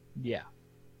 Yeah.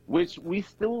 Which we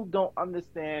still don't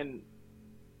understand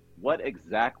what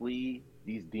exactly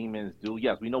these demons do.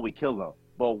 Yes, we know we kill them,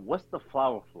 but what's the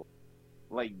flower for?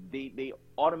 Like they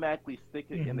automatically stick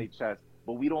it in their chest,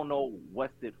 but we don't know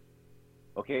what's it.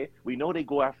 Okay, we know they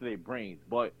go after their brains,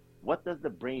 but what does the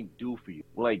brain do for you?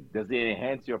 Like, does it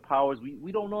enhance your powers?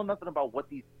 We don't know nothing about what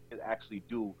these things actually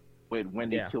do when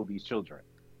they Yeah. kill these children.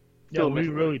 No, Still we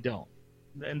mystery. really don't.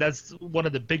 And that's one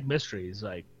of the big mysteries.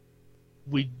 Like,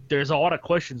 there's a lot of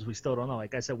questions we still don't know.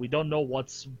 Like I said, we don't know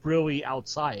what's really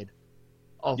outside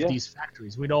of Yeah. these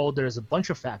factories. We know there's a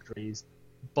bunch of factories,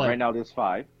 but Right now, there's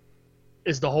 5.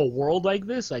 is the whole world like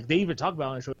this? Like, they even talk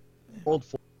about it, world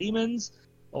full of demons,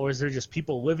 or is there just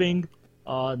people living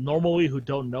normally who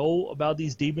don't know about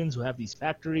these demons, who have these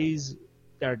factories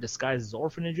that are disguised as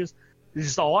orphanages? There's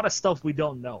just a lot of stuff we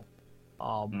don't know.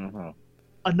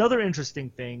 Another interesting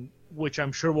thing, which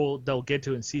I'm sure they'll get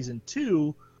to in season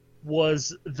 2,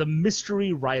 was the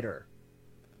mystery writer.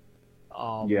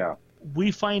 Yeah.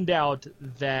 We find out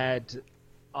that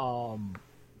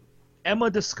Emma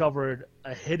discovered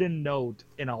a hidden note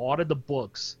in a lot of the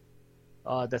books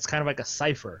that's kind of like a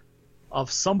cipher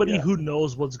of somebody Yeah. who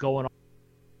knows what's going on,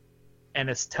 and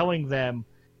it's telling them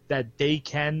that they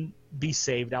can be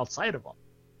saved outside of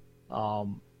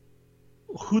them.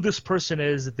 Who this person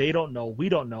is, they don't know. We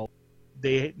don't know.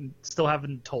 They still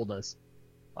haven't told us.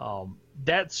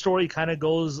 That story kind of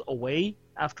goes away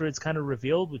after it's kind of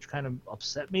revealed, which kind of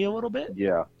upset me a little bit.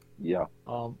 Yeah. Yeah.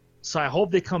 So I hope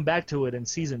they come back to it in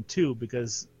season 2,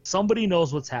 because somebody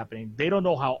knows what's happening. They don't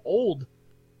know how old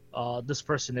this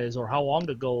person is or how long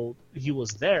ago he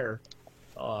was there.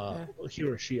 He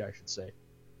or she, I should say.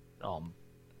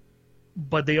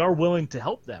 But they are willing to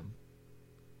help them.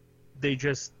 They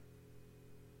just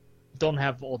don't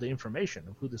have all the information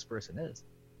of who this person is.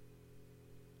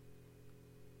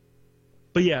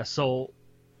 But yeah, so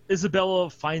Isabella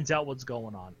finds out what's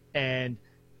going on. And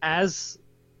as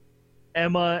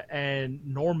Emma and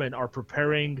Norman are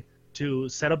preparing to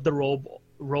set up the rope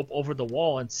over the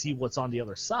wall and see what's on the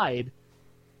other side,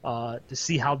 to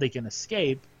see how they can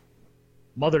escape,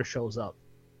 Mother shows up.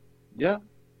 Yeah.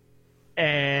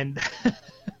 And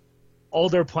all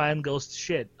their plan goes to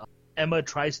shit. Emma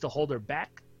tries to hold her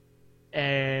back,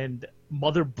 and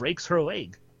Mother breaks her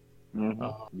leg.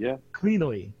 Yeah.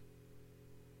 Cleanly.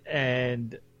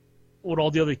 And when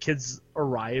all the other kids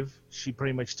arrive, she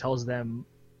pretty much tells them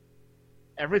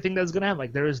everything that's gonna happen.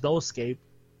 Like, there is no escape.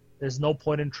 There's no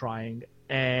point in trying.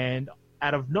 And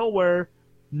out of nowhere,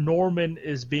 Norman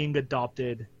is being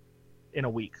adopted in a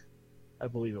week, I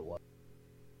believe it was.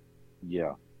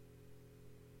 Yeah.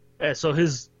 So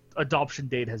his adoption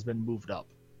date has been moved up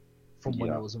from when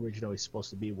Yeah. it was originally supposed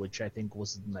to be, which I think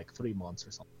was in like 3 months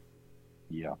or something.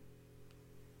 Yeah.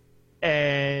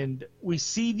 And we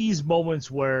see these moments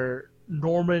where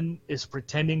Norman is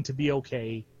pretending to be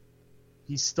okay.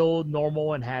 He's still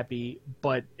normal and happy,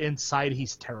 but inside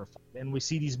he's terrified. And we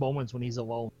see these moments when he's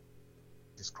alone.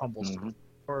 He just crumbles to the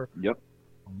floor. Yep.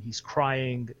 He's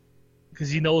crying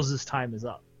because he knows his time is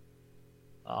up.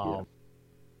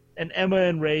 And Emma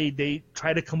and Ray, they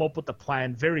try to come up with a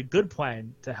plan, very good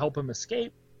plan, to help him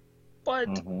escape. But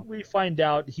we find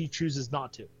out he chooses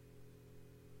not to.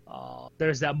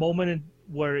 There's that moment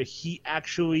where he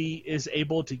actually is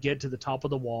able to get to the top of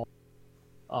the wall.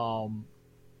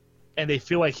 And they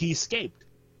feel like he escaped.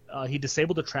 He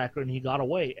disabled the tracker and he got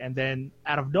away. And then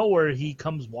out of nowhere, he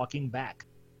comes walking back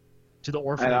to the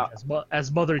orphanage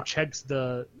as Mother checks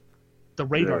the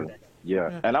radar.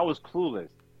 Yeah. And I was clueless.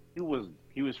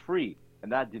 He was free,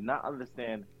 and I did not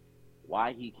understand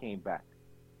why he came back.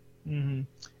 And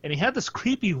he had this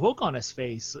creepy look on his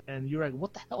face, and you're like,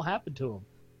 what the hell happened to him?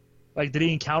 Like, did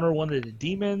he encounter one of the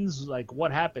demons? Like,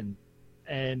 what happened?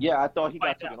 And yeah, I thought he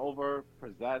got taken over,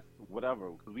 possessed, whatever.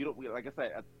 Because we like I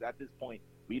said, at this point,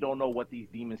 we don't know what these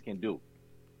demons can do.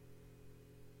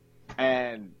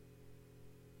 And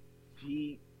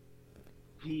he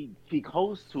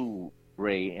goes to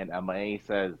Ray and Emma and he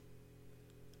says,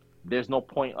 "There's no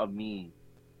point of me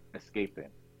escaping.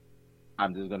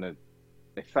 I'm just gonna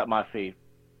accept my fate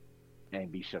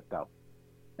and be shipped out."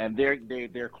 And they're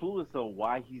clueless of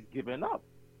why he's giving up.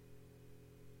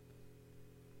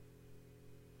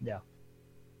 Yeah.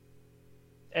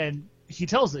 And he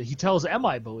tells Emma,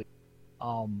 I believe,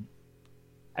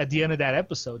 at the end of that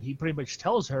episode, he pretty much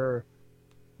tells her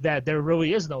that there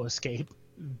really is no escape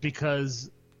because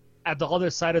at the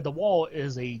other side of the wall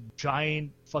is a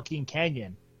giant fucking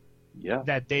canyon. Yeah.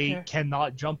 That they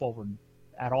cannot jump over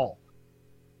at all.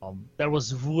 There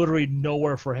was literally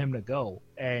nowhere for him to go.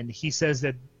 And he says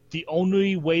that the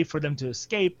only way for them to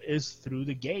escape is through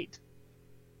the gate.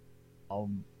 So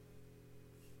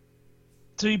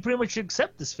he pretty much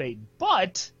accepts this fate.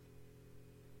 But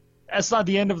that's not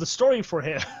the end of the story for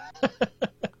him.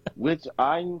 Which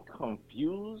I'm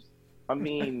confused. I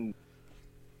mean,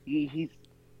 he's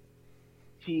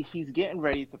getting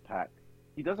ready to pack.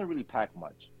 He doesn't really pack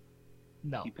much.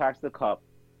 No. He packs the cup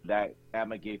that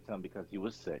Emma gave to him because he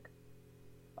was sick.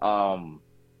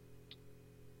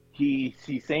 He's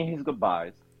saying his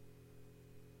goodbyes,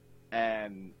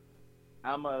 and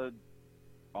Emma,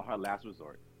 on her last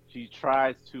resort, she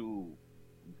tries to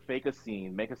make a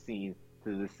scene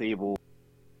to disable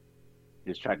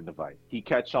his tracking device. He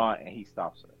catch on and he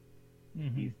stops her.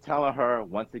 He's telling her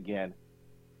once again,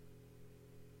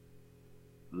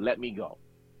 "Let me go.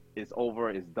 It's over.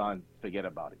 It's done. Forget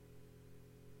about it."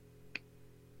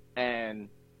 And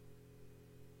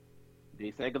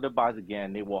they say goodbyes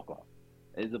again. They walk off.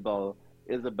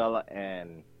 Isabella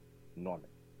and Norman.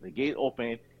 The gate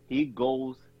open. He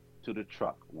goes to the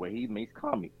truck where he meets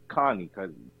Connie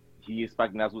because he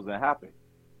expecting that's what's gonna happen.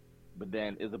 But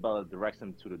then Isabella directs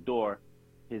him to the door.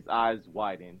 His eyes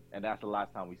widen, and that's the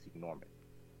last time we see Norman.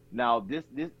 Now this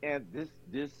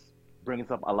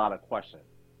brings up a lot of questions.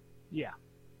 Yeah.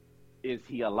 Is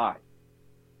he alive?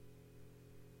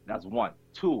 That's one.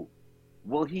 Two,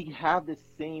 will he have the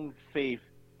same faith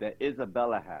that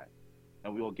Isabella had?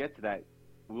 And we will get to that.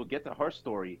 We will get to her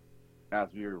story as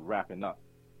we're wrapping up.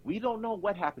 We don't know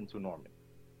what happened to Norman.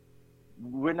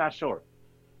 We're not sure.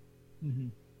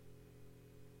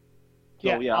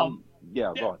 So, go on.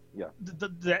 Yeah.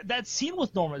 That scene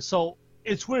with Norman, so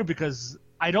it's weird because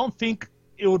I don't think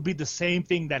it would be the same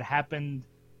thing that happened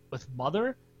with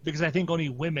Mother, because I think only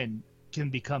women can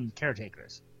become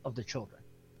caretakers of the children.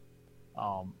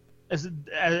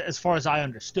 As far as I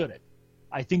understood it,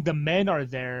 I think the men are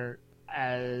there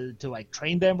to like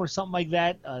train them or something like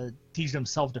that, teach them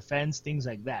self-defense, things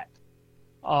like that.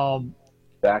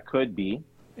 That could be.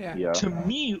 Yeah. To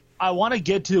me, I want to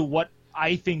get to what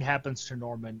I think happens to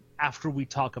Norman after we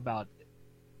talk about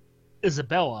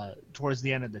Isabella towards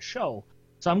the end of the show.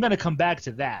 So I'm going to come back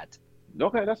to that.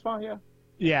 Okay, that's fine. Yeah.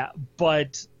 Yeah,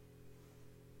 but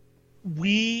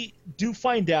we do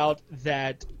find out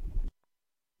that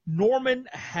Norman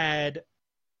had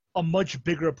a much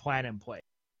bigger plan in play.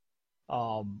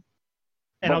 And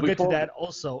But I'll get to before- that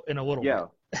also in a little Yeah,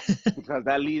 bit. because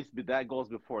that goes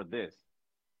before this.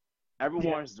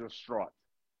 Everyone's distraught.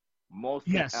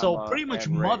 Mostly Yeah, so Emma pretty much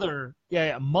and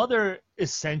Ray. Mother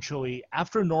essentially,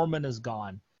 after Norman is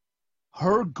gone,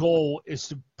 her goal is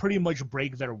to pretty much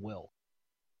break their will.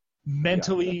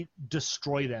 Mentally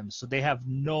destroy them so they have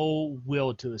no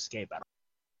will to escape at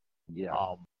Yeah.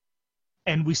 all.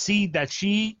 And we see that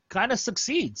she kind of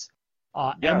succeeds.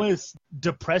 Yeah. Emma is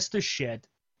depressed as shit,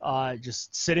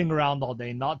 just sitting around all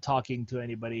day, not talking to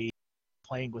anybody,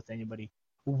 playing with anybody.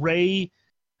 Ray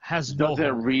has no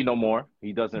doesn't hope. read no more.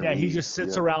 He doesn't Yeah, read. he just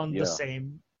sits around the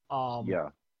same. Yeah.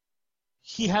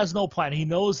 He has no plan. He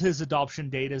knows his adoption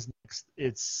date is next.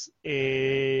 It's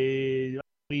I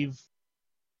believe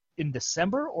in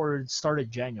December or it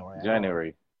started January.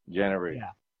 January.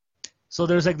 Yeah. So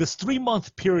there's like this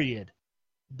 3-month period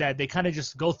that they kind of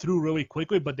just go through really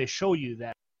quickly, but they show you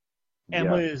that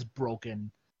Emma is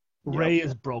broken, Ray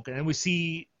is broken, and we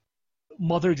see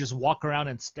Mother just walk around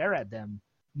and stare at them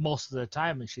most of the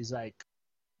time, and she's like,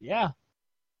 "Yeah,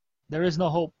 there is no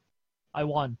hope. I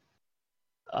won."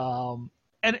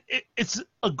 And it's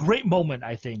a great moment,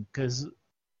 I think, because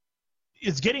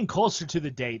it's getting closer to the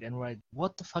date, and we're like,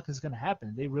 "What the fuck is gonna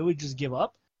happen? They really just give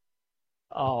up?"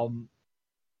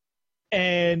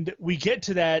 And we get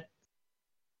to that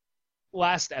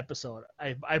last episode.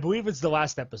 I believe it's the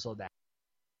last episode that.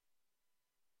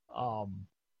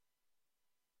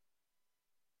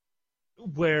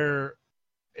 Where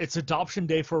it's adoption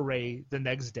day for Ray the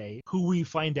next day, who we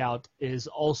find out is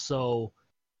also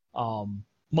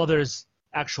Mother's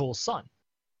actual son.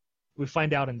 We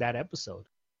find out in that episode.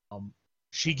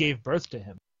 She gave birth to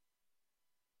him.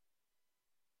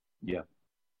 Yeah.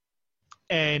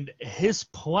 And his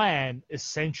plan,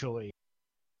 essentially,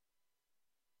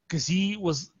 because he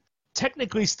was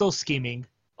technically still scheming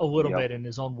a little bit in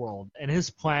his own world, and his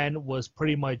plan was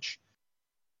pretty much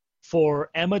for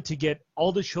Emma to get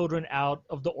all the children out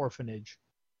of the orphanage,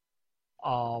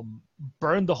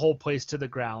 burn the whole place to the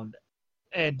ground,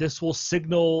 and this will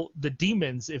signal the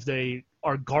demons, if they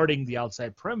are guarding the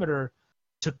outside perimeter,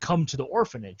 to come to the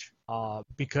orphanage,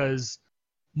 because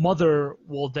Mother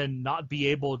will then not be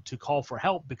able to call for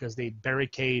help because they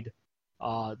barricade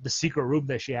the secret room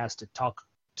that she has to talk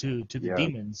to the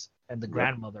demons and the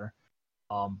grandmother.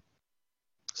 So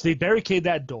they barricade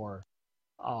that door.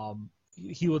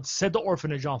 He would set the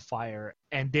orphanage on fire,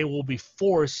 and they will be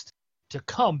forced to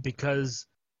come because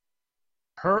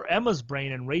Emma's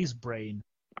brain and Ray's brain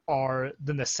are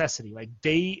the necessity. Like,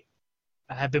 they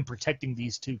have been protecting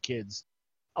these two kids,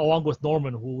 along with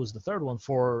Norman, who was the third one,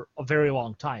 for a very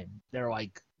long time. They're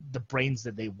like the brains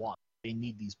that they want. They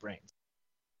need these brains.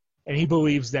 And he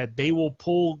believes that they will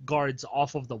pull guards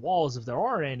off of the walls, if there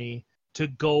are any, to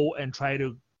go and try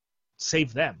to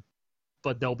save them.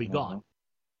 But they'll be gone.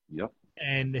 Yep.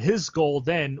 And his goal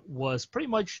then was pretty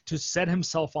much to set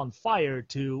himself on fire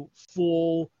to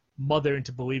fool Mother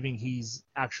into believing he's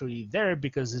actually there,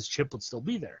 because his chip would still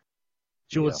be there.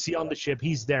 She would see on the ship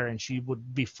he's there, and she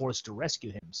would be forced to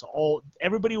rescue him. So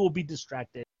everybody will be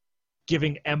distracted,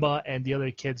 giving Emma and the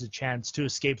other kids a chance to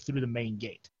escape through the main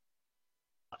gate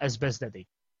as best that they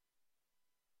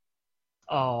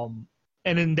can.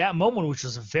 And in that moment, which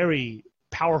was a very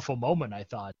powerful moment, I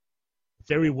thought,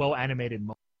 very well animated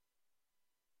moment,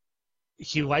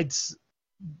 he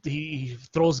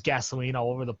throws gasoline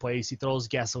all over the place. He throws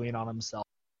gasoline on himself.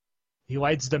 He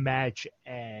lights the match,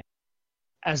 and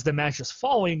as the match is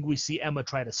falling, we see Emma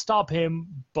try to stop him,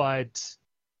 but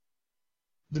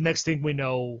the next thing we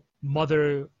know,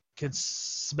 Mother can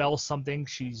smell something.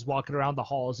 She's walking around the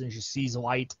halls, and she sees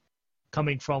light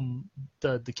coming from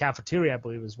the cafeteria, I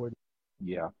believe is where.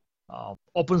 Yeah.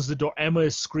 Opens the door. Emma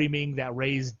is screaming that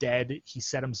Ray's dead. He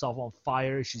set himself on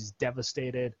fire. She's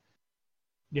devastated.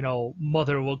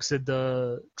 Mother looks at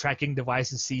the tracking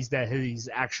device and sees that he's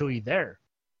actually there.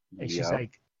 And she's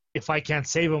like, if I can't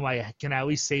save him, I can at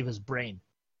least save his brain.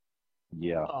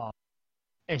 Yeah.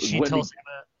 And she tells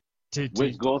Emma to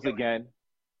which goes again,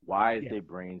 why is their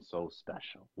brain so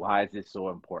special? Why is it so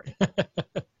important?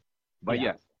 But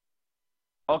yes.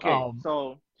 Okay,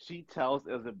 so she tells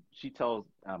Emma, she didn't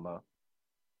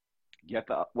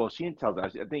tell her. I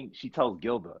think she tells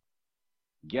Gilda,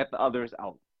 get the others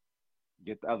out.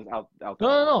 Get the others out.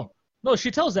 No.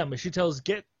 She tells Emma. She tells,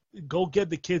 go get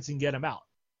the kids and get them out.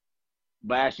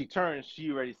 But as she turns,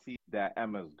 she already sees that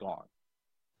Emma's gone,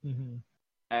 Mm-hmm.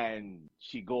 and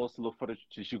she goes to look for the.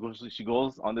 She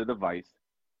goes on the device,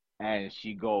 and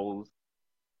she goes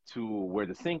to where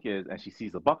the sink is, and she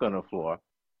sees a bucket on the floor,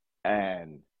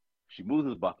 and she moves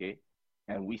the bucket,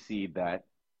 and we see that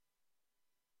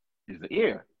is the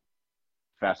ear.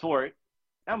 Fast forward,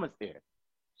 Emma's ear.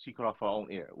 She cut off her own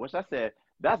ear, which I said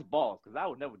that's balls because I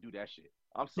would never do that shit.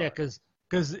 I'm Yeah, sorry.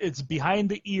 because it's behind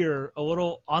the ear, a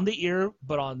little on the ear,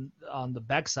 but on the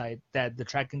backside that the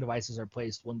tracking devices are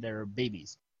placed when they're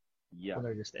babies, Yeah. when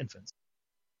they're just infants.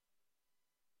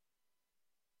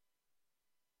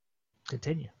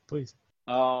 Continue, please.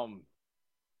 Um,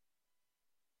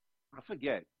 I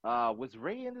forget. Was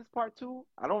Ray in this part too?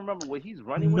 I don't remember. What he's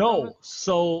running with them? No,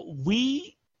 so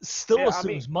we still Yeah, I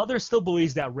mean, assumes mother still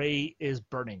believes that Ray is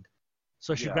burning,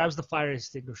 so she yeah, grabs the fire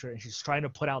extinguisher and she's trying to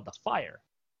put out the fire,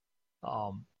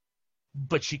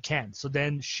 but she can't. So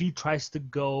then she tries to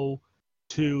go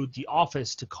to the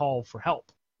office to call for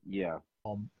help, yeah,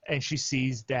 and she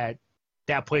sees that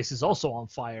that place is also on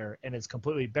fire and it's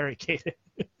completely barricaded.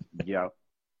 yeah,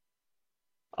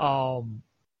 um,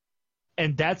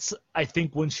 and that's I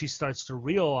think when she starts to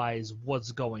realize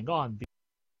what's going on.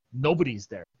 Nobody's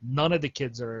there. None of the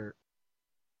kids are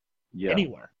yeah.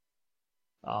 anywhere.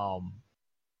 Um,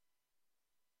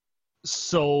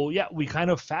 so yeah, we kind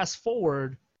of fast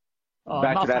forward. Back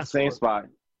to Not that fast same forward. spot.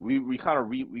 We kind of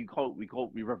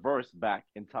we reverse back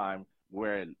in time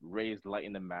where Ray's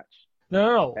lighting the match. No,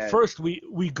 no, no. And First,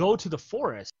 we go to the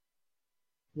forest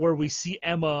where we see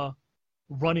Emma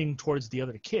running towards the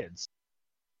other kids,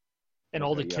 and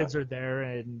all okay, the yeah, kids are there,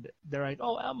 and they're like,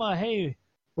 "Oh, Emma, hey,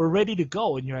 we're ready to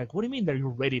go." And you're like, "What do you mean that you're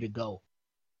ready to go?"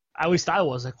 At least I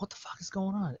was like, "What the fuck is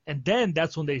going on?" And then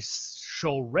that's when they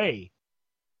show Ray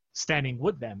standing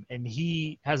with them, and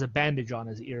he has a bandage on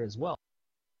his ear as well.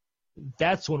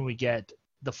 That's when we get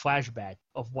the flashback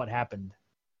of what happened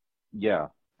yeah.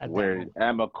 at that Where moment.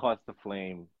 Emma caught the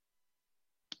flame,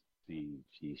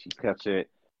 she catch it,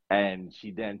 and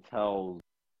she then tells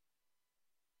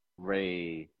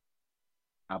Ray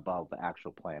about the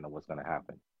actual plan of what's going to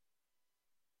happen.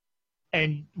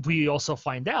 And we also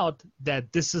find out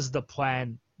that this is the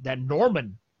plan that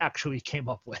Norman actually came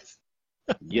up with.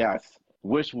 Yes,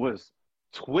 which was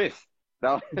twist.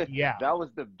 That Yeah. that was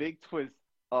the big twist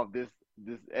of this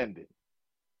ending.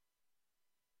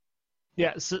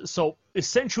 Yeah. So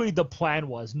essentially, the plan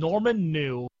was Norman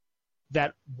knew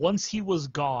that once he was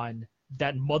gone,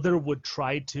 that Mother would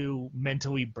try to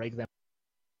mentally break them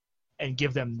and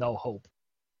give them no hope.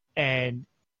 And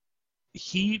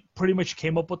he pretty much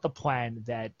came up with the plan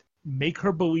that make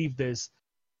her believe this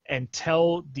and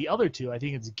tell the other two. I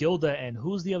think it's Gilda and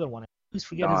who's the other one? I always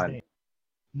forget his Don. name.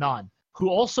 Nan, who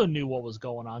also knew what was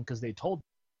going on because they told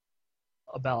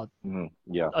about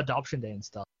Yeah. adoption day and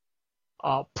stuff.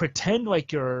 Pretend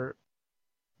like you're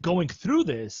going through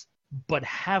this, but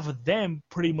have them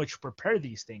pretty much prepare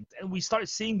these things. And we start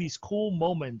seeing these cool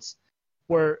moments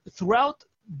where throughout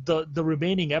the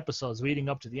remaining episodes leading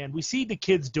up to the end, we see the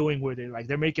kids doing where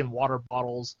they're making water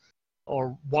bottles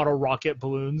or water rocket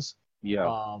balloons.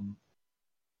 Yeah.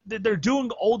 They're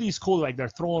doing all these cool, like they're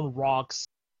throwing rocks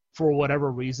for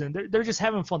whatever reason. They're just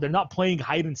having fun. They're not playing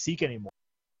hide and seek anymore,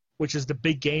 which is the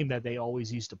big game that they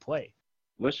always used to play.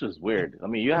 Which was weird. I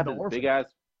mean, you In have the this orphan.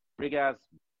 big ass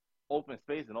open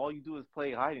space, and all you do is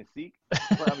play hide and seek.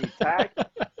 I mean, tag. I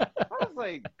was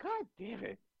like, God damn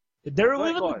it. They were Go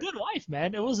ahead, living go a ahead. good life,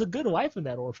 man. It was a good life in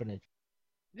that orphanage.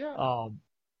 Yeah.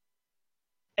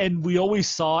 And we always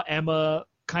saw Emma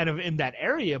kind of in that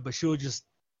area, but she was just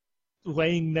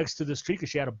laying next to the street because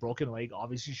she had a broken leg.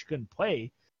 Obviously, she couldn't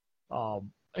play.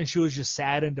 And she was just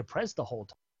sad and depressed the whole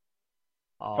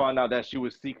time. Found out that she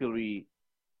was secretly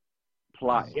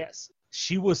plotting. Yes,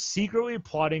 she was secretly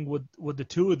plotting with the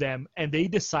two of them, and they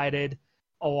decided,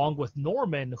 along with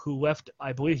Norman, who left,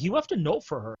 I believe, he left a note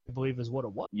for her, I believe is what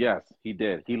it was. Yes, he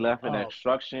did. He left an Uh,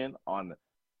 instruction on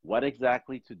what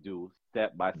exactly to do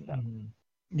step by step.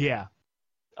 yeah.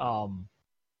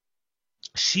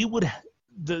 She would,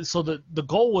 the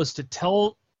goal was to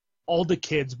tell all the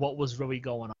kids what was really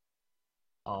going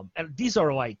on. And these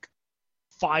are like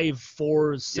 5,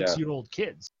 4, 6-year-old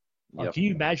kids. Yep. Can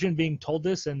you imagine being told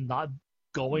this and not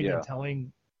going Yeah. and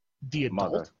telling the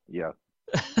Mother. adult? Yeah.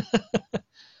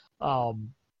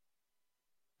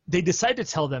 They decide to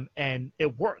tell them, and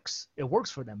it works. It works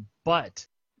for them. But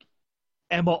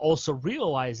Emma also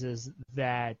realizes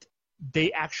that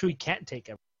they actually can't take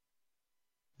everything.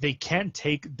 They can't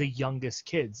take the youngest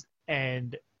kids.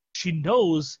 And she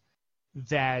knows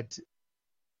that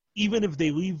even if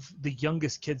they leave the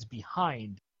youngest kids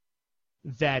behind,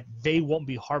 that they won't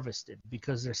be harvested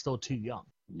because they're still too young.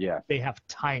 Yes. They have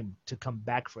time to come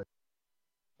back for them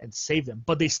and save them,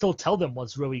 but they still tell them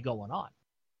what's really going on.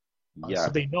 Yeah.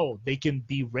 So they know they can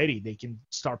be ready. They can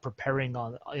start preparing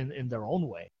in their own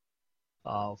way.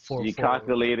 She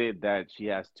calculated that she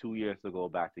has 2 years to go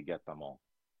back to get them all.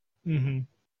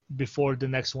 Before the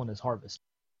next one is harvested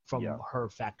from her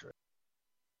factory.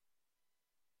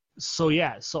 So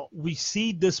so we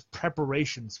see this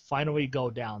preparations finally go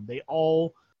down. They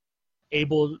all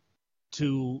able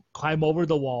to climb over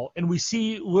the wall, and we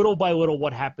see little by little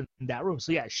what happened in that room.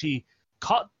 So she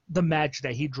caught the match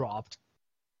that he dropped.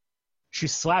 She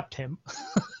slapped him.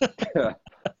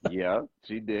 Yeah,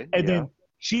 she did. And then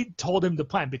she told him the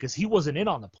plan because he wasn't in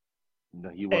on the plan. No,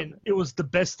 he wasn't. And it was the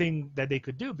best thing that they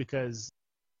could do because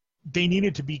they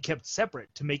needed to be kept separate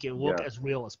to make it look as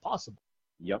real as possible.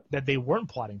 Yep. That they weren't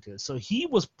plotting to. So he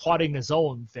was plotting his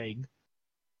own thing,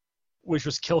 which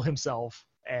was kill himself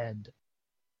and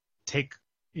take,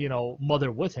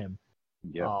 Mother with him.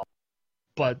 Yeah.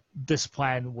 But this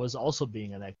plan was also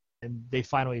being enacted. And they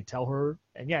finally tell her,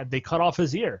 and they cut off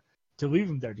his ear to leave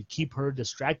him there to keep her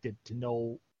distracted,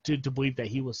 to believe that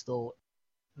he was still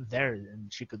there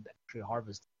and she could actually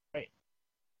harvest the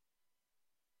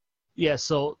grain.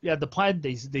 So the plan,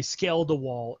 they scaled the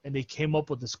wall and they came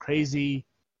up with this crazy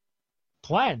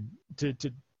plan to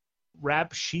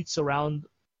wrap sheets around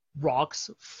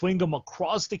rocks, fling them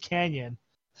across the canyon.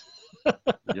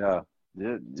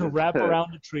 To wrap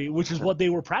around the tree, which is what they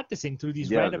were practicing through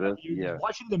these random. You're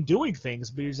watching them doing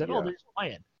things, but you're like, oh, there's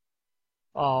playing.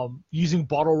 Using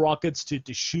bottle rockets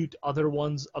to shoot other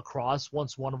ones across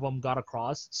once one of them got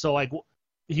across. So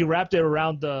he wrapped it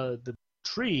around the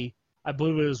tree. I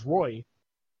believe it was Roy,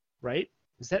 right?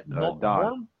 Is that Don?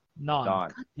 Norm? Non.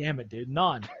 God damn it, dude.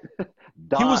 Non.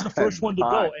 He was the first one to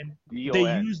go, and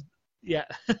they used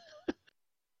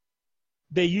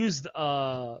they used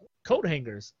coat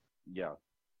hangers. Yeah.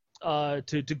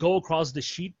 To go across the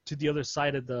sheet to the other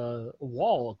side of the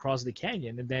wall across the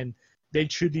canyon, and then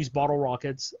they'd shoot these bottle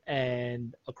rockets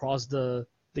and across the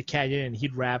canyon, and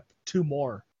he'd wrap two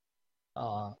more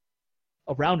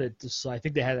around it. So I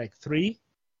think they had like 3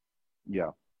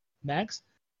 max,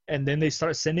 and then they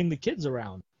start sending the kids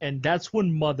around, and that's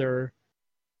when Mother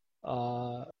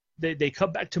they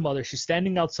cut back to Mother. She's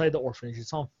standing outside the orphanage.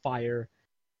 It's on fire,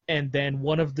 and then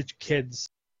one of the kids,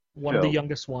 one of the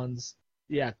youngest ones,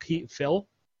 Phil,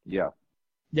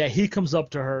 he comes up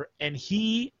to her and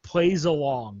he plays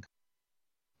along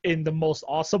in the most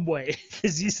awesome way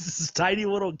because he's this tiny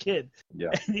little kid,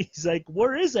 and he's like,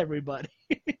 where is everybody?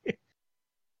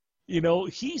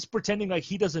 He's pretending like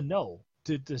he doesn't know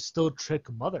to still trick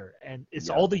Mother, and it's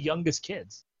all the youngest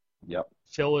kids.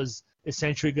 Phil is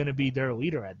essentially going to be their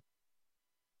leader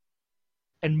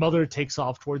and Mother takes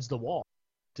off towards the wall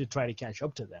to try to catch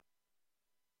up to them.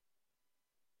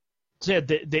 So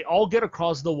they all get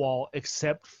across the wall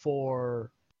except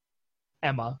for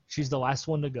Emma. She's the last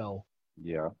one to go.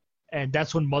 And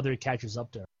that's when Mother catches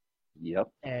up to her.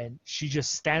 And she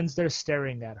just stands there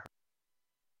staring at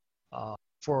her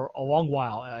for a long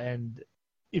while. And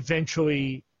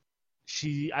eventually,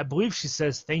 I believe she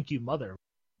says, "Thank you, Mother.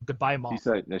 Goodbye, Mom." She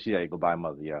said, "Goodbye,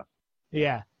 Mother."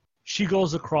 Yeah. She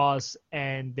goes across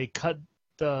and they cut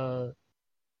the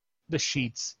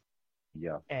sheets.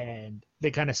 And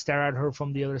they kind of stare at her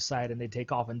from the other side and they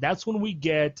take off. And that's when we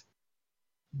get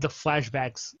the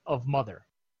flashbacks of Mother.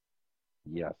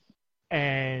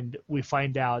 And we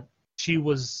find out she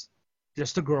was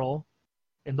just a girl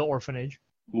in the orphanage.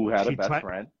 Who had a best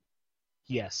friend.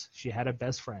 Yes, she had a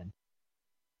best friend.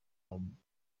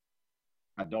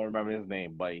 I don't remember his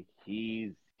name, but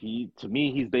to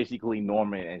me, he's basically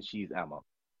Norman and she's Emma.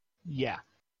 Yeah.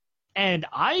 And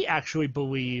I actually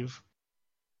believe...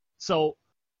 So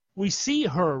we see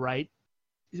her, right?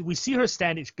 We see her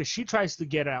standing because she tries to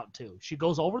get out too. She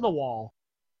goes over the wall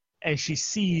and she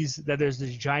sees that there's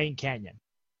this giant canyon.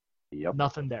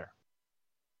 Nothing there.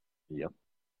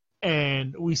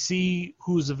 And we see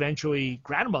who's eventually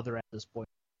grandmother at this point.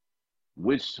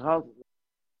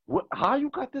 How you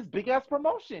got this big ass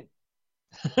promotion?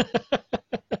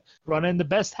 Running the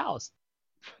best house.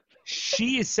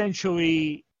 She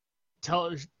essentially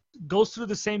goes through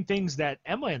the same things that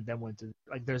Emma and them went through.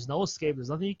 Like, there's no escape. There's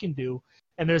nothing you can do.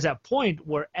 And there's that point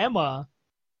where Emma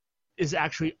is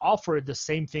actually offered the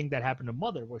same thing that happened to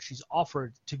Mother, where she's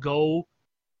offered to go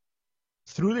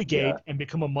through the gate and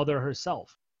become a mother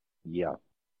herself.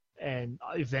 And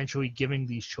eventually giving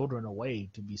these children away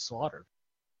to be slaughtered.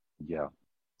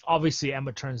 Obviously,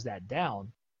 Emma turns that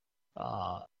down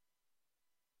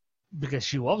because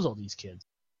she loves all these kids.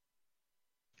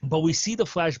 But we see the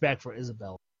flashback for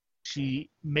Isabel. She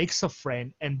makes a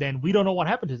friend, and then we don't know what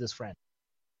happened to this friend,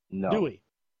 do No, we?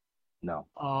 no.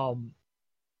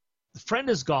 The friend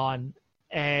is gone,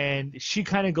 and she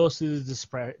kind of goes through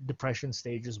the depression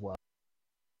stage as well.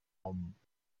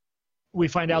 We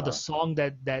find out the Yeah, song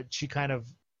that she kind of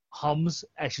hums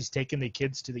as she's taking the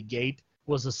kids to the gate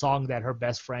was the song that her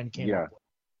best friend came yeah, up with.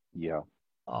 yeah,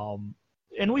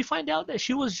 And we find out that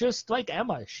she was just like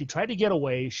Emma. She tried to get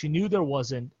away. She knew there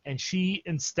wasn't, and she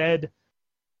instead,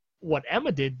 what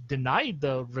Emma did, denied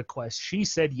the request. She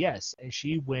said yes, and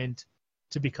she went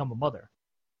to become a mother.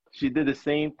 she did the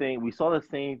same thing. We saw the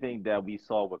same thing that we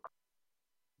saw with.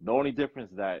 The only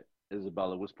difference that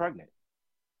Isabella was pregnant.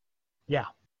 Yeah,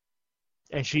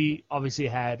 and she obviously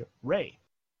had Ray.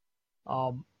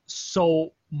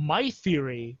 So my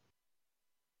theory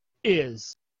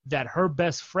is that her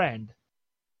best friend,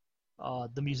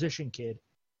 the musician kid,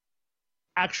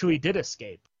 actually did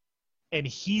escape, and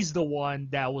he's the one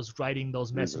that was writing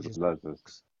those messages.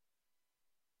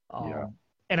 Yeah,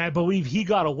 And I believe he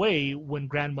got away when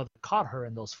grandmother caught her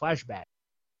in those flashbacks,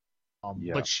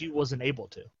 yeah, but she wasn't able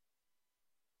to.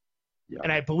 yeah,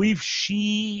 And I believe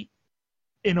she,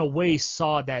 in a way,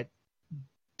 saw that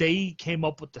they came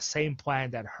up with the same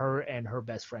plan that her and her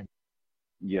best friend.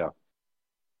 yeah.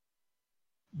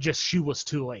 Just she was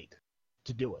too late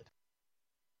to do it.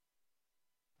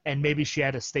 And maybe she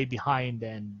had to stay behind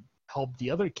and help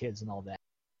the other kids and all that.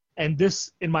 And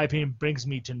this, in my opinion, brings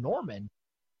me to Norman.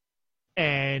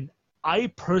 And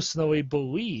I personally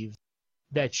believe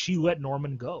that she let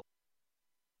Norman go.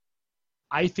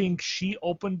 I think she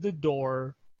opened the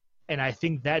door, and I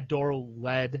think that door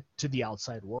led to the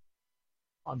outside world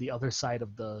on the other side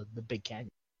of the big canyon.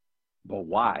 But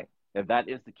why? If that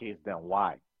is the case, then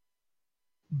why?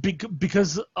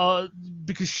 Because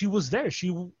she was there.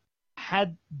 She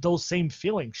had those same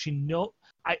feelings.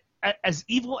 As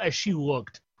evil as she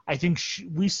looked, I think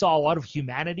we saw a lot of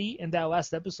humanity in that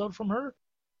last episode from her.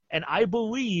 And I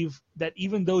believe that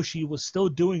even though she was still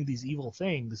doing these evil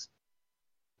things,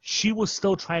 she was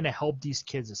still trying to help these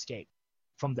kids escape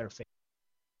from their fate.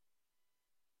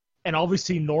 And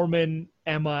obviously Norman,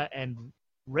 Emma, and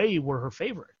Ray were her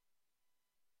favorite.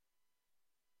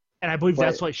 And I believe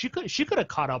that's why she could have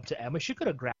caught up to Emma. She could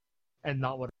have grabbed and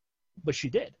not what, but she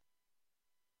did.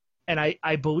 And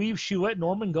I believe she let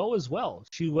Norman go as well.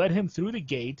 She let him through the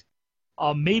gate.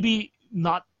 Maybe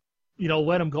not,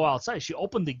 let him go outside. She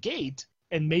opened the gate,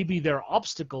 and maybe there are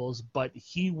obstacles, but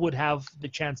he would have the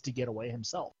chance to get away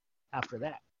himself after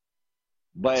that.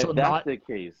 But So if that's the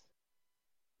case,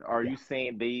 are you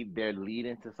saying they're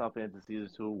leading to something into season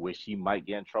 2 where she might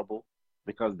get in trouble?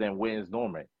 Because then where's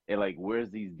Norman? And where's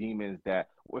these demons that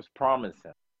was promised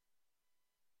him?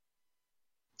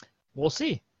 We'll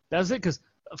see. That's it. Because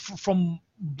from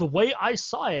the way I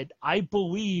saw it, I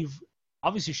believe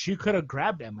obviously she could have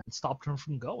grabbed him and stopped him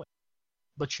from going,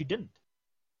 but she didn't.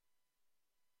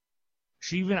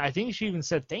 I think she even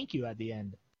said thank you at the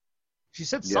end. She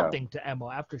said something to Emma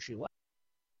after she left.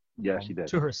 Yeah, she did.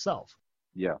 To herself.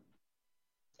 Yeah.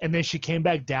 And then she came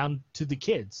back down to the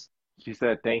kids. She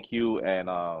said thank you, and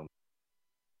I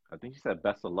think she said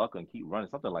best of luck and keep running,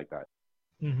 something like that.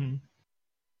 Mm-hmm.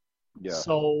 Yeah.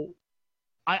 So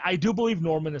I do believe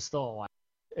Norman is still alive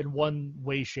in one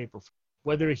way, shape, or form.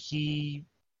 Whether he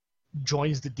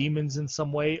joins the demons in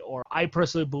some way, or I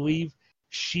personally believe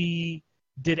she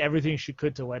did everything she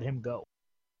could to let him go.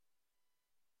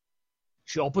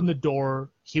 She opened the door,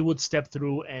 he would step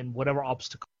through, and whatever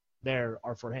obstacles there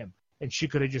are for him. And she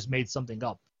could have just made something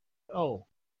up. Oh,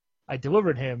 I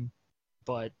delivered him,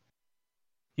 but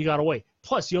he got away.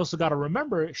 Plus, you also got to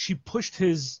remember, she pushed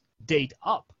his date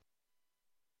up.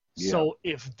 Yeah. So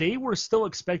if they were still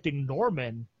expecting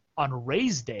Norman on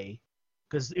Ray's day,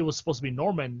 because it was supposed to be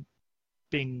Norman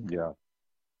being... Yeah.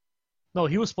 No,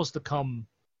 he was supposed to come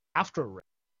after Ray.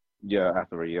 Yeah,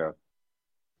 after Ray, yeah.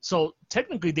 So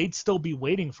technically, they'd still be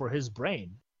waiting for his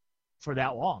brain for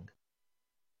that long.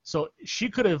 So she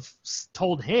could have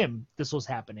told him this was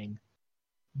happening,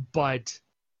 but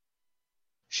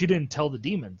she didn't tell the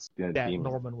demons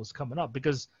Norman was coming up,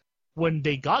 because when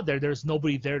they got there, there's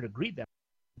nobody there to greet them.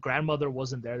 Grandmother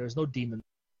wasn't there. There's no demon.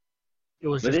 It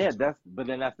was but just. But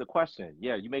then that's the question.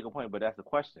 Yeah, you make a point, but that's the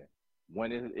question.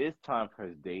 When it is time for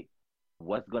his date,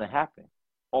 what's going to happen?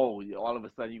 Oh, all of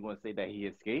a sudden you're going to say that he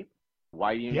escaped?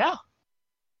 Why you? Yeah.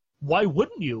 Why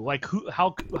wouldn't you?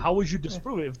 How would you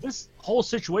disprove it? If this whole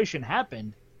situation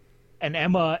happened and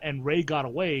Emma and Ray got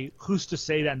away, who's to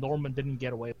say that Norman didn't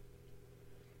get away?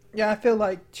 Yeah, I feel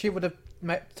like she would have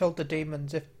told the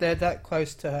demons, if they're that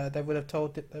close to her, they would have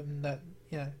told them that,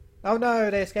 oh no,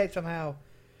 they escaped somehow.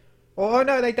 Or, oh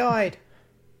no, they died.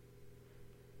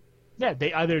 Yeah,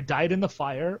 they either died in the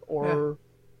fire or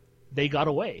they got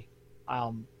away.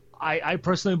 I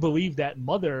personally believe that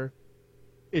Mother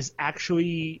is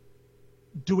actually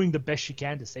doing the best she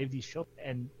can to save these children,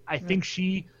 and I think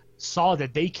she saw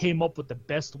that they came up with the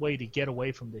best way to get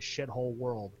away from this shithole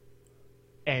world,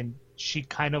 and she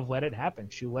kind of let it happen.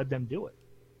 She let them do it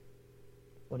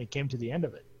when it came to the end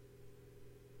of it.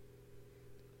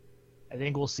 I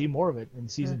think we'll see more of it in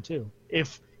season 2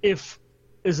 if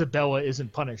Isabella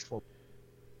isn't punished for it.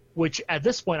 Which at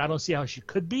this point I don't see how she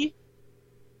could be,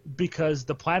 because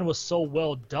the plan was so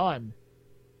well done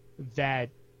that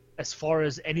as far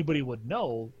as anybody would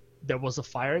know, there was a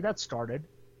fire that started.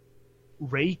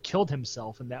 Ray killed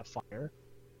himself in that fire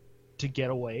to get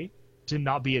away, to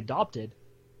not be adopted,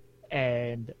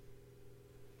 and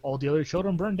all the other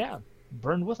children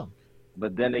burned with him.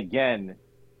 But then again,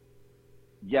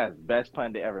 yes, best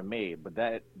plan they ever made, but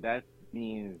that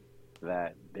means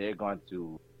that they're going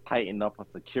to tighten up on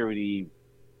security,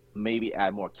 maybe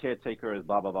add more caretakers,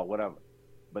 blah blah blah, whatever.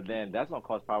 But then that's gonna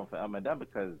cause problems for Emma and them,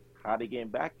 because how they getting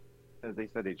back? As they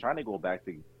said, they're trying to go back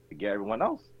to get everyone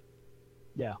else.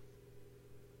 Yeah.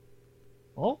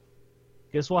 Well,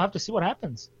 guess we'll have to see what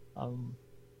happens.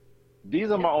 These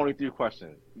are my only 3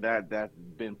 questions that's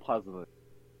been puzzling.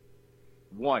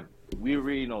 1, we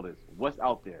already know this. What's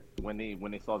out there when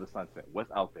they saw the sunset?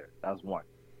 What's out there? That's 1.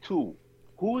 2,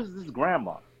 who is this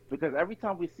grandma? Because every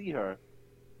time we see her,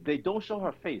 they don't show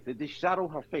her face. They just shadow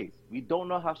her face. We don't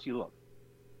know how she looks.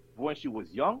 When she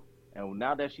was young, and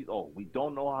now that she's old, we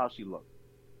don't know how she looks.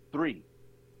 3,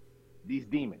 these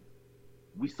demons.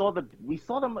 We saw them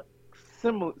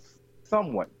similar,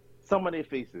 somewhat, some of their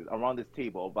faces around this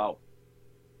table about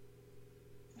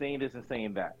saying this and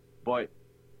saying that. But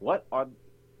what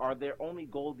are there only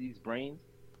Goldie's brains?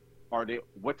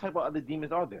 What type of other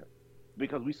demons are there?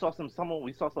 Because we saw some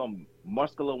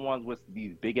muscular ones with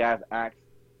these big ass axe,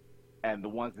 and the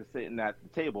ones that sitting at the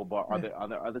table. But are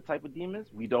there other type of demons?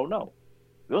 We don't know.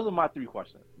 Those are my 3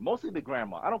 questions. Mostly the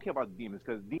grandma. I don't care about the demons,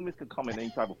 because demons can come in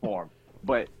any type of form.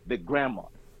 But the grandma.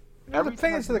 No, the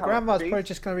thing is, the grandma's probably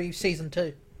just going to be season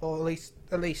 2, or at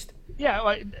least. Yeah,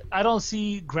 like, I don't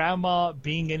see Grandma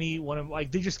being any one of,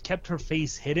 like, they just kept her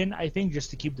face hidden, I think,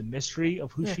 just to keep the mystery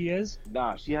of who she is.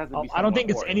 Nah, she has to be. I don't think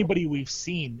it's anybody we've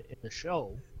seen in the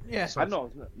show. Yeah, I know.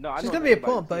 No, she's going to be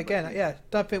important, but again,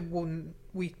 don't think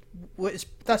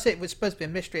that's it. We're supposed to be a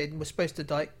mystery, and we're supposed to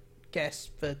like guess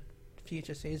for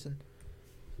future season.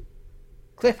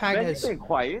 Cliffhangers. Ben, you've been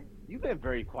quiet. You've been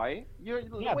very quiet. Ben,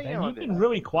 you've been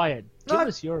really quiet. Give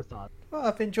us your thoughts. Well,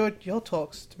 I've enjoyed your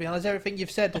talks, to be honest. Everything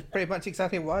you've said is pretty much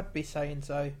exactly what I'd be saying,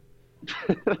 so...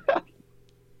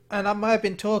 And I might have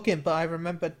been talking, but I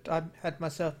remembered I had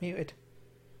myself muted.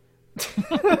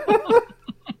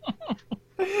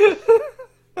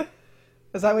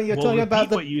 Is that when you were talking about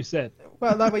what you said?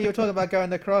 Well, like when you were talking about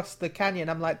going across the canyon,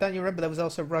 I'm like, don't you remember there was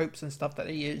also ropes and stuff that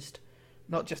they used?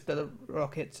 Not just the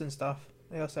rockets and stuff.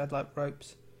 They also had, like,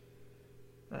 ropes.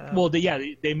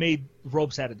 They made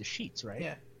ropes out of the sheets, right?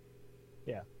 Yeah.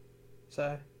 Yeah.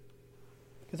 So,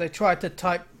 because they tried to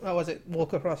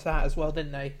walk across that as well,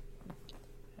 didn't they?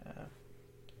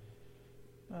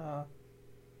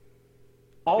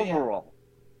 Overall,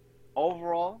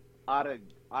 out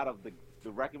of the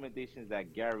recommendations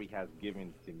that Gary has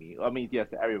given to me, I mean, yes,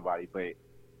 to everybody, but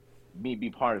me be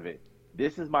part of it.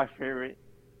 This is my favorite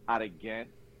out of Gantz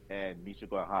and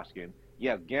Michiko and Hoshkin.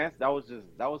 Yeah, Gantz, that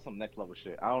was some next level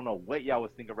shit. I don't know what y'all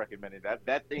was thinking recommending.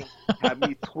 That thing had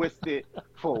me twisted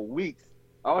for weeks.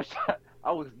 I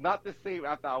was not the same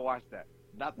after I watched that.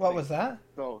 What was that?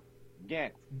 So,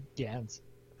 Gantz.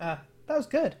 That was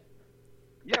good.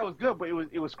 Yeah, it was good, but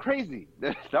it was crazy.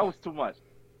 That was too much.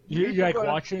 You're like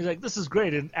watching, you're like, this is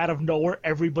great, and out of nowhere,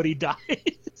 everybody dies.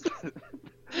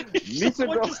 What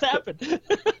just happened?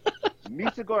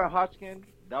 Michiko and Hoshkin,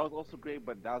 that was also great,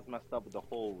 but that was messed up with the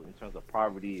whole in terms of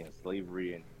poverty and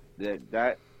slavery and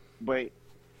that. But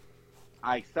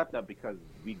I accept that because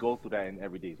we go through that in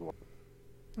everyday's world.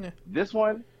 Yeah. This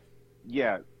one,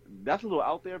 yeah, that's a little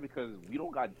out there because we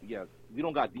don't got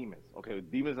demons. Okay,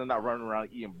 demons are not running around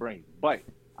eating brains. But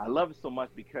I love it so much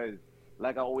because,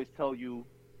 like I always tell you,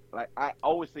 like I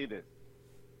always say this: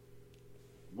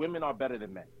 women are better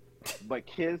than men, but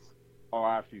kids are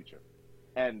our future.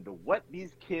 And what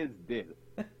these kids did,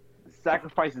 the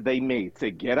sacrifices they made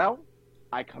to get out,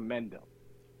 I commend them.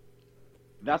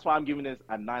 That's why I'm giving this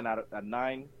a 9.5 out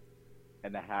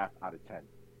of 10.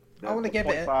 I want to give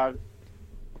it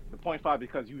the 0.5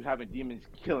 because you having demons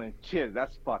killing kids.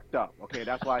 That's fucked up. Okay,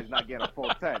 that's why it's not getting a full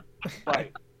 10.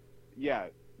 But yeah,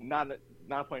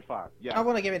 9.5. Yeah, I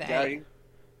want to give it an 8. Gary,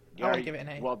 I want to give it an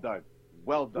 8. Well done.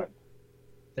 Well done.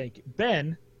 Thank you,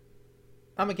 Ben.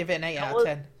 I'm gonna give it an 8 out of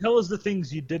 10. Tell us the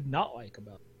things you did not like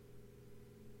about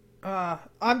it.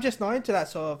 I'm just not into that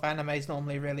sort of animes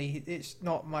normally. Really, it's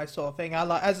not my sort of thing. I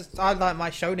like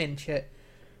my shonen shit,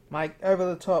 my over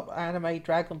the top anime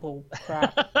Dragon Ball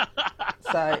crap.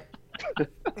 So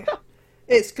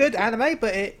it's good anime,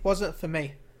 but it wasn't for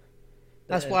me.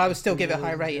 That's why I would still give it a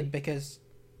high rating because,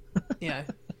 you know,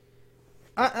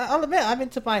 I'll admit I'm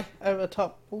into my over the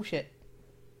top bullshit.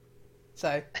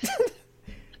 So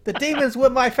the demons were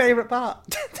my favorite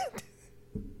part.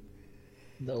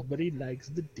 Nobody likes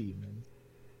the demon.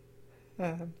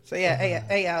 So yeah,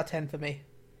 8 out of 10 for me.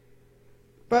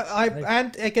 But I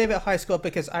gave it a high score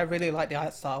because I really like the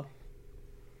art style.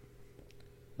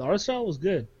 The art style was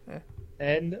good,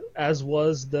 and as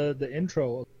was the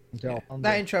intro.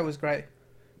 That intro was great.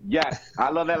 Yes,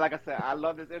 I love that. Like I said, I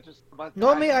love this intro.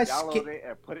 Normally I download it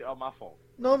and put it on my phone.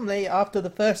 Normally, after the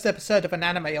first episode of an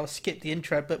anime, I'll skip the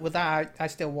intro, but with that, I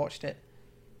still watched it.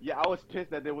 Yeah, I was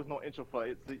pissed that there was no intro for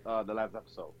the last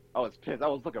episode. I was pissed. I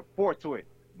was looking forward to it.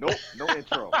 Nope, no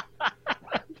intro.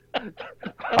 I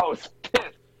was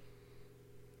pissed.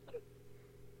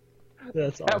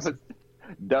 That's awesome. I was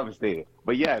devastated.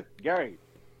 But yes, Gary,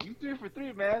 you 3 for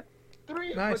 3, man.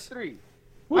 3 Nice. for 3.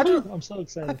 I'm so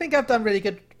excited. I think I've done really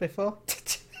good before.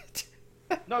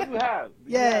 No, you have.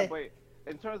 Yeah. But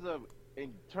in terms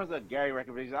of Gary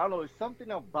recommendations, I don't know. There's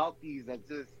something about these that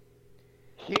just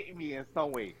hit me in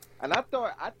some way. And I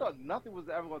thought nothing was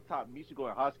ever going to top Michigo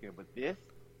and Hodgkin, but this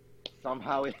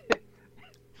somehow it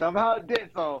did.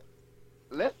 So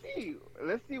let's see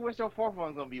what your fourth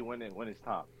one's going to be when it's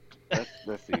time.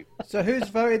 Let's see. So who's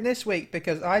voting this week?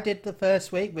 Because I did the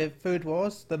first week with Food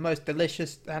Wars, the most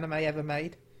delicious anime ever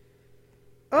made.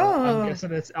 I'm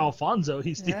guessing it's Alfonso.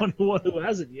 He's the only one who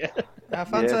hasn't yet.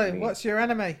 Alfonso, what's your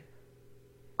anime?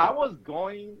 I was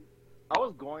going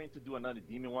to do another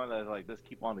demon one that's like, let's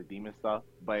keep on the demon stuff,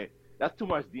 but that's too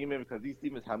much demon because these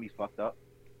demons have me fucked up.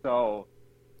 So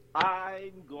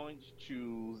I'm going to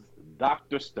choose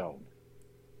Dr. Stone.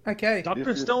 Okay.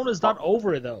 Dr. Stone is not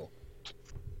over though.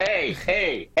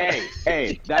 Hey.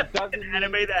 That doesn't mean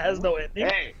anime that has no ending.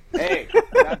 Hey.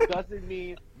 That doesn't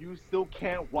mean you still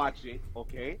can't watch it.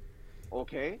 Okay.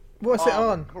 What's it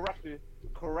on?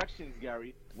 Corrections,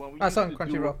 Gary. That's on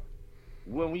Crunchyroll.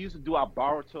 When we used to do our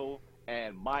Boruto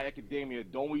and My Academia,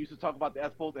 don't we used to talk about the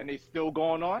S-Post and they still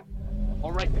going on?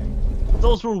 All right then.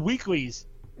 Those were weeklies.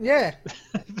 Yeah.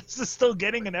 This is still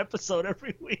getting an episode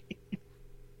every week.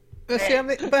 Let's see how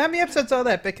many episodes are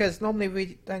there? Because normally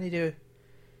we only do.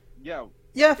 Yeah.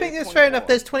 Yeah, I think it's fair enough.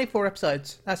 There's 24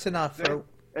 episodes. That's enough.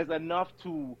 It's enough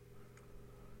to,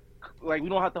 like, we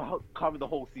don't have to cover the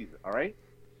whole season, all right?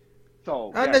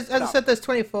 So, as I said, there's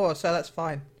 24, so that's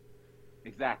fine.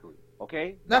 Exactly.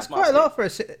 Okay? That's quite a lot for a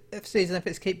season if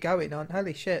it's keep going on.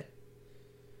 Holy shit.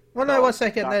 Well, no, 1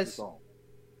 second. There's.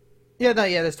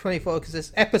 There's 24 because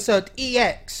there's episode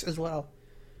EX as well.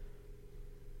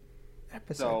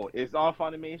 So it's on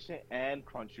Funimation and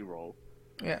Crunchyroll.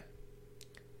 Yeah.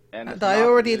 And I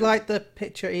already like the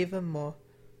picture even more.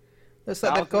 Looks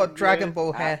like they've got Dragon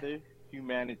Ball hair. After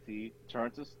humanity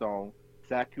turned to stone,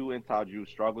 Saku and Taju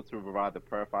struggle to revive the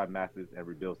purified masses and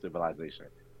rebuild civilization.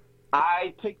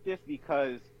 I picked this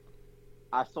because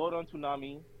I saw it on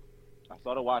Toonami. I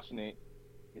started watching it.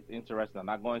 It's interesting. I'm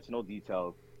not going into no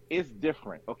details. It's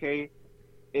different, okay?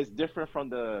 It's different from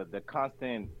the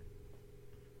constant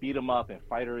beat 'em up and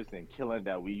fighters and killing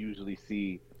that we usually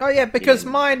see. Oh yeah, because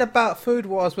mine about Food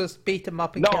Wars was beat 'em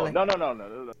up and killing. No.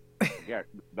 Garrett,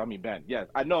 I mean Ben. Yes,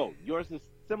 I know yours is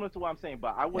similar to what I'm saying,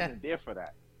 but I wasn't there for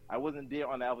that. I wasn't there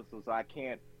on the episode, so I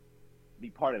can't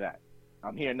be part of that.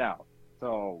 I'm here now,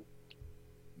 so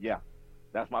yeah,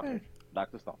 that's my pick,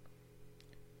 Dr. Stone.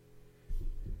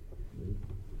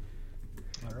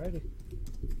 Alrighty.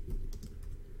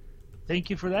 Thank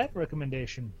you for that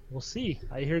recommendation. We'll see.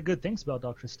 I hear good things about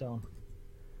Dr. Stone.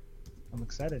 I'm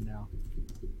excited now.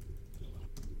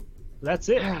 That's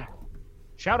it.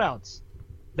 Shoutouts.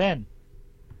 Ben.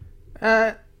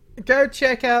 Go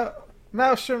check out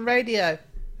Maelstrom Radio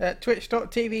at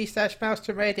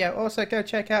twitch.tv/Maelstrom Radio. Also go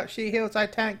check out She Heals I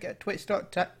Tank at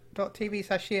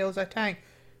twitch.tv/She Heals I Tank.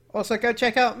 Also go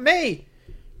check out me,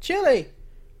 Chili,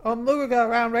 on Muruga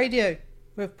Around Radio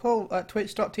with Paul at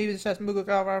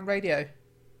twitch.tv/Muruga Around Radio.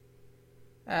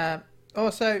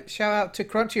 Also shout out to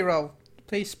Crunchyroll.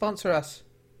 Please sponsor us.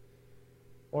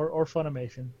 Or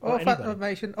Funimation. Or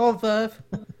Funimation. Or Verve.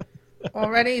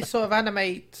 Or any sort of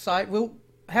anime site. We'll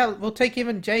take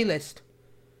even J-List.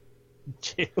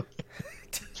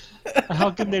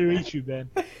 How can they reach you, Ben?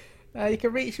 You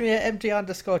can reach me at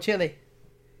MG_Chili.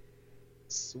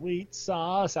 Sweet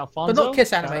sauce, Alfonso. But not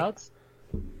Kiss Anime.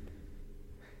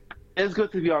 It's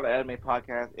good to be on the anime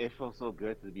podcast. It feels so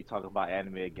good to be talking about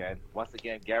anime again. Once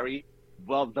again, Gary,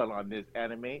 well done on this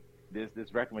anime. This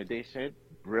recommendation,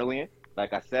 brilliant.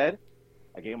 Like I said,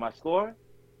 I gave my score.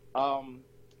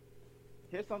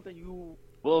 Here's something you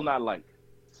will not like.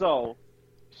 So,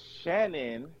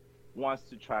 Shannon wants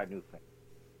to try new things,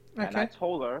 and I Okay.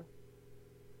 told her,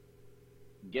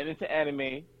 get into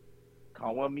anime.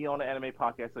 Come with me on the anime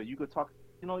podcast so you could talk.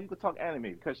 You could talk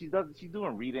anime because she's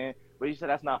doing reading, but she said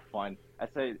that's not fun. I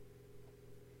said,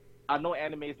 I know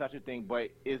anime is not your thing, but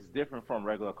it's different from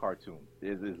regular cartoons.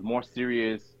 It's more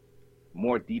serious,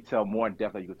 more detailed, more in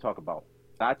depth that you could talk about.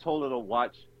 I told her to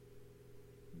watch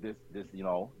this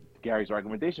Gary's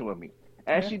recommendation with me,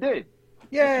 and Yeah. she did. And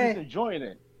she was Yay! enjoying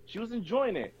it. She was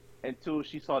enjoying it until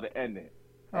she saw the ending,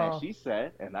 and Oh. she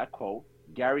said, and I quote,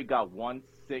 "Gary got one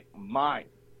sick mind."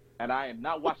 And I am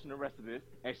not watching the rest of this.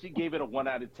 And she gave it a 1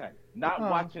 out of 10. Not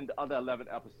Oh. watching the other 11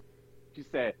 episodes. She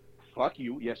said, fuck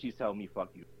you. Yes, she's telling me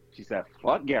fuck you. She said,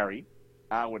 fuck Gary.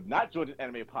 I would not join this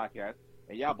anime podcast.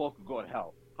 And y'all both could go to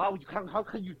hell. How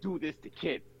can you do this to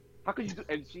kids? How could you do?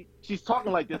 And she's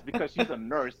talking like this because she's a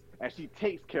nurse and she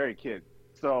takes care of kids.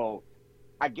 So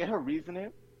I get her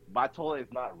reasoning, but I told her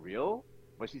it's not real.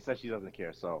 But she said she doesn't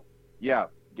care. So yeah,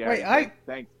 Gary. Wait,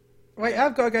 thanks. Wait,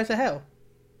 I've got to go to hell.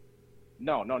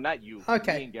 No, not you.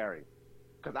 Okay. Me and Gary.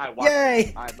 Because I watched Yay!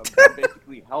 it. I'm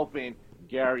basically helping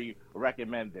Gary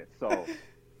recommend this. So,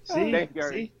 See, thanks,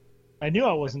 Gary. see? I knew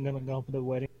I wasn't gonna go for the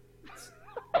wedding.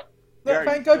 Look, Gary,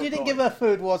 thank you God still you didn't going. give her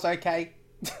Food Wars, okay?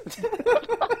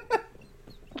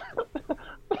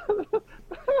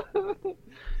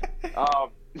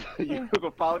 You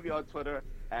can follow me on Twitter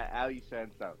at Ali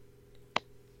Shansel.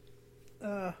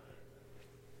 uh,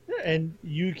 And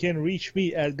you can reach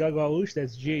me at Gagalush,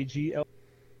 that's Gagl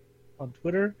on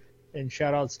Twitter. And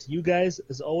shout outs to you guys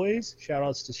as always. Shout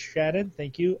outs to Shannon.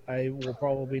 Thank you. I will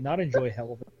probably not enjoy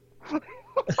hell of it.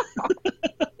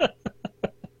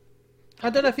 I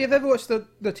don't know if you've ever watched the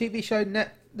TV show,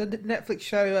 the Netflix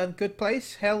show Good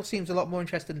Place. Hell seems a lot more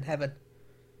interesting than heaven.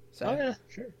 So, Oh yeah,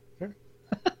 sure.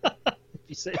 If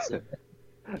you say so.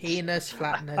 penis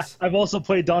flatness. I've also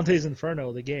played Dante's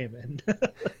Inferno, the game, and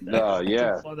No,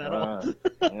 yeah. Fun at all.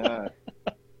 Yeah.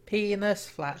 Penis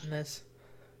flatness.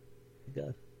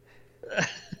 God.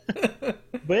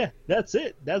 But yeah, that's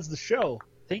it. That's the show.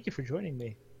 Thank you for joining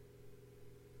me.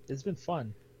 It's been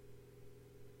fun.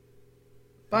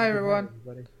 Bye, Good night, everyone.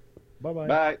 everybody. Bye-bye.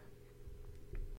 Bye.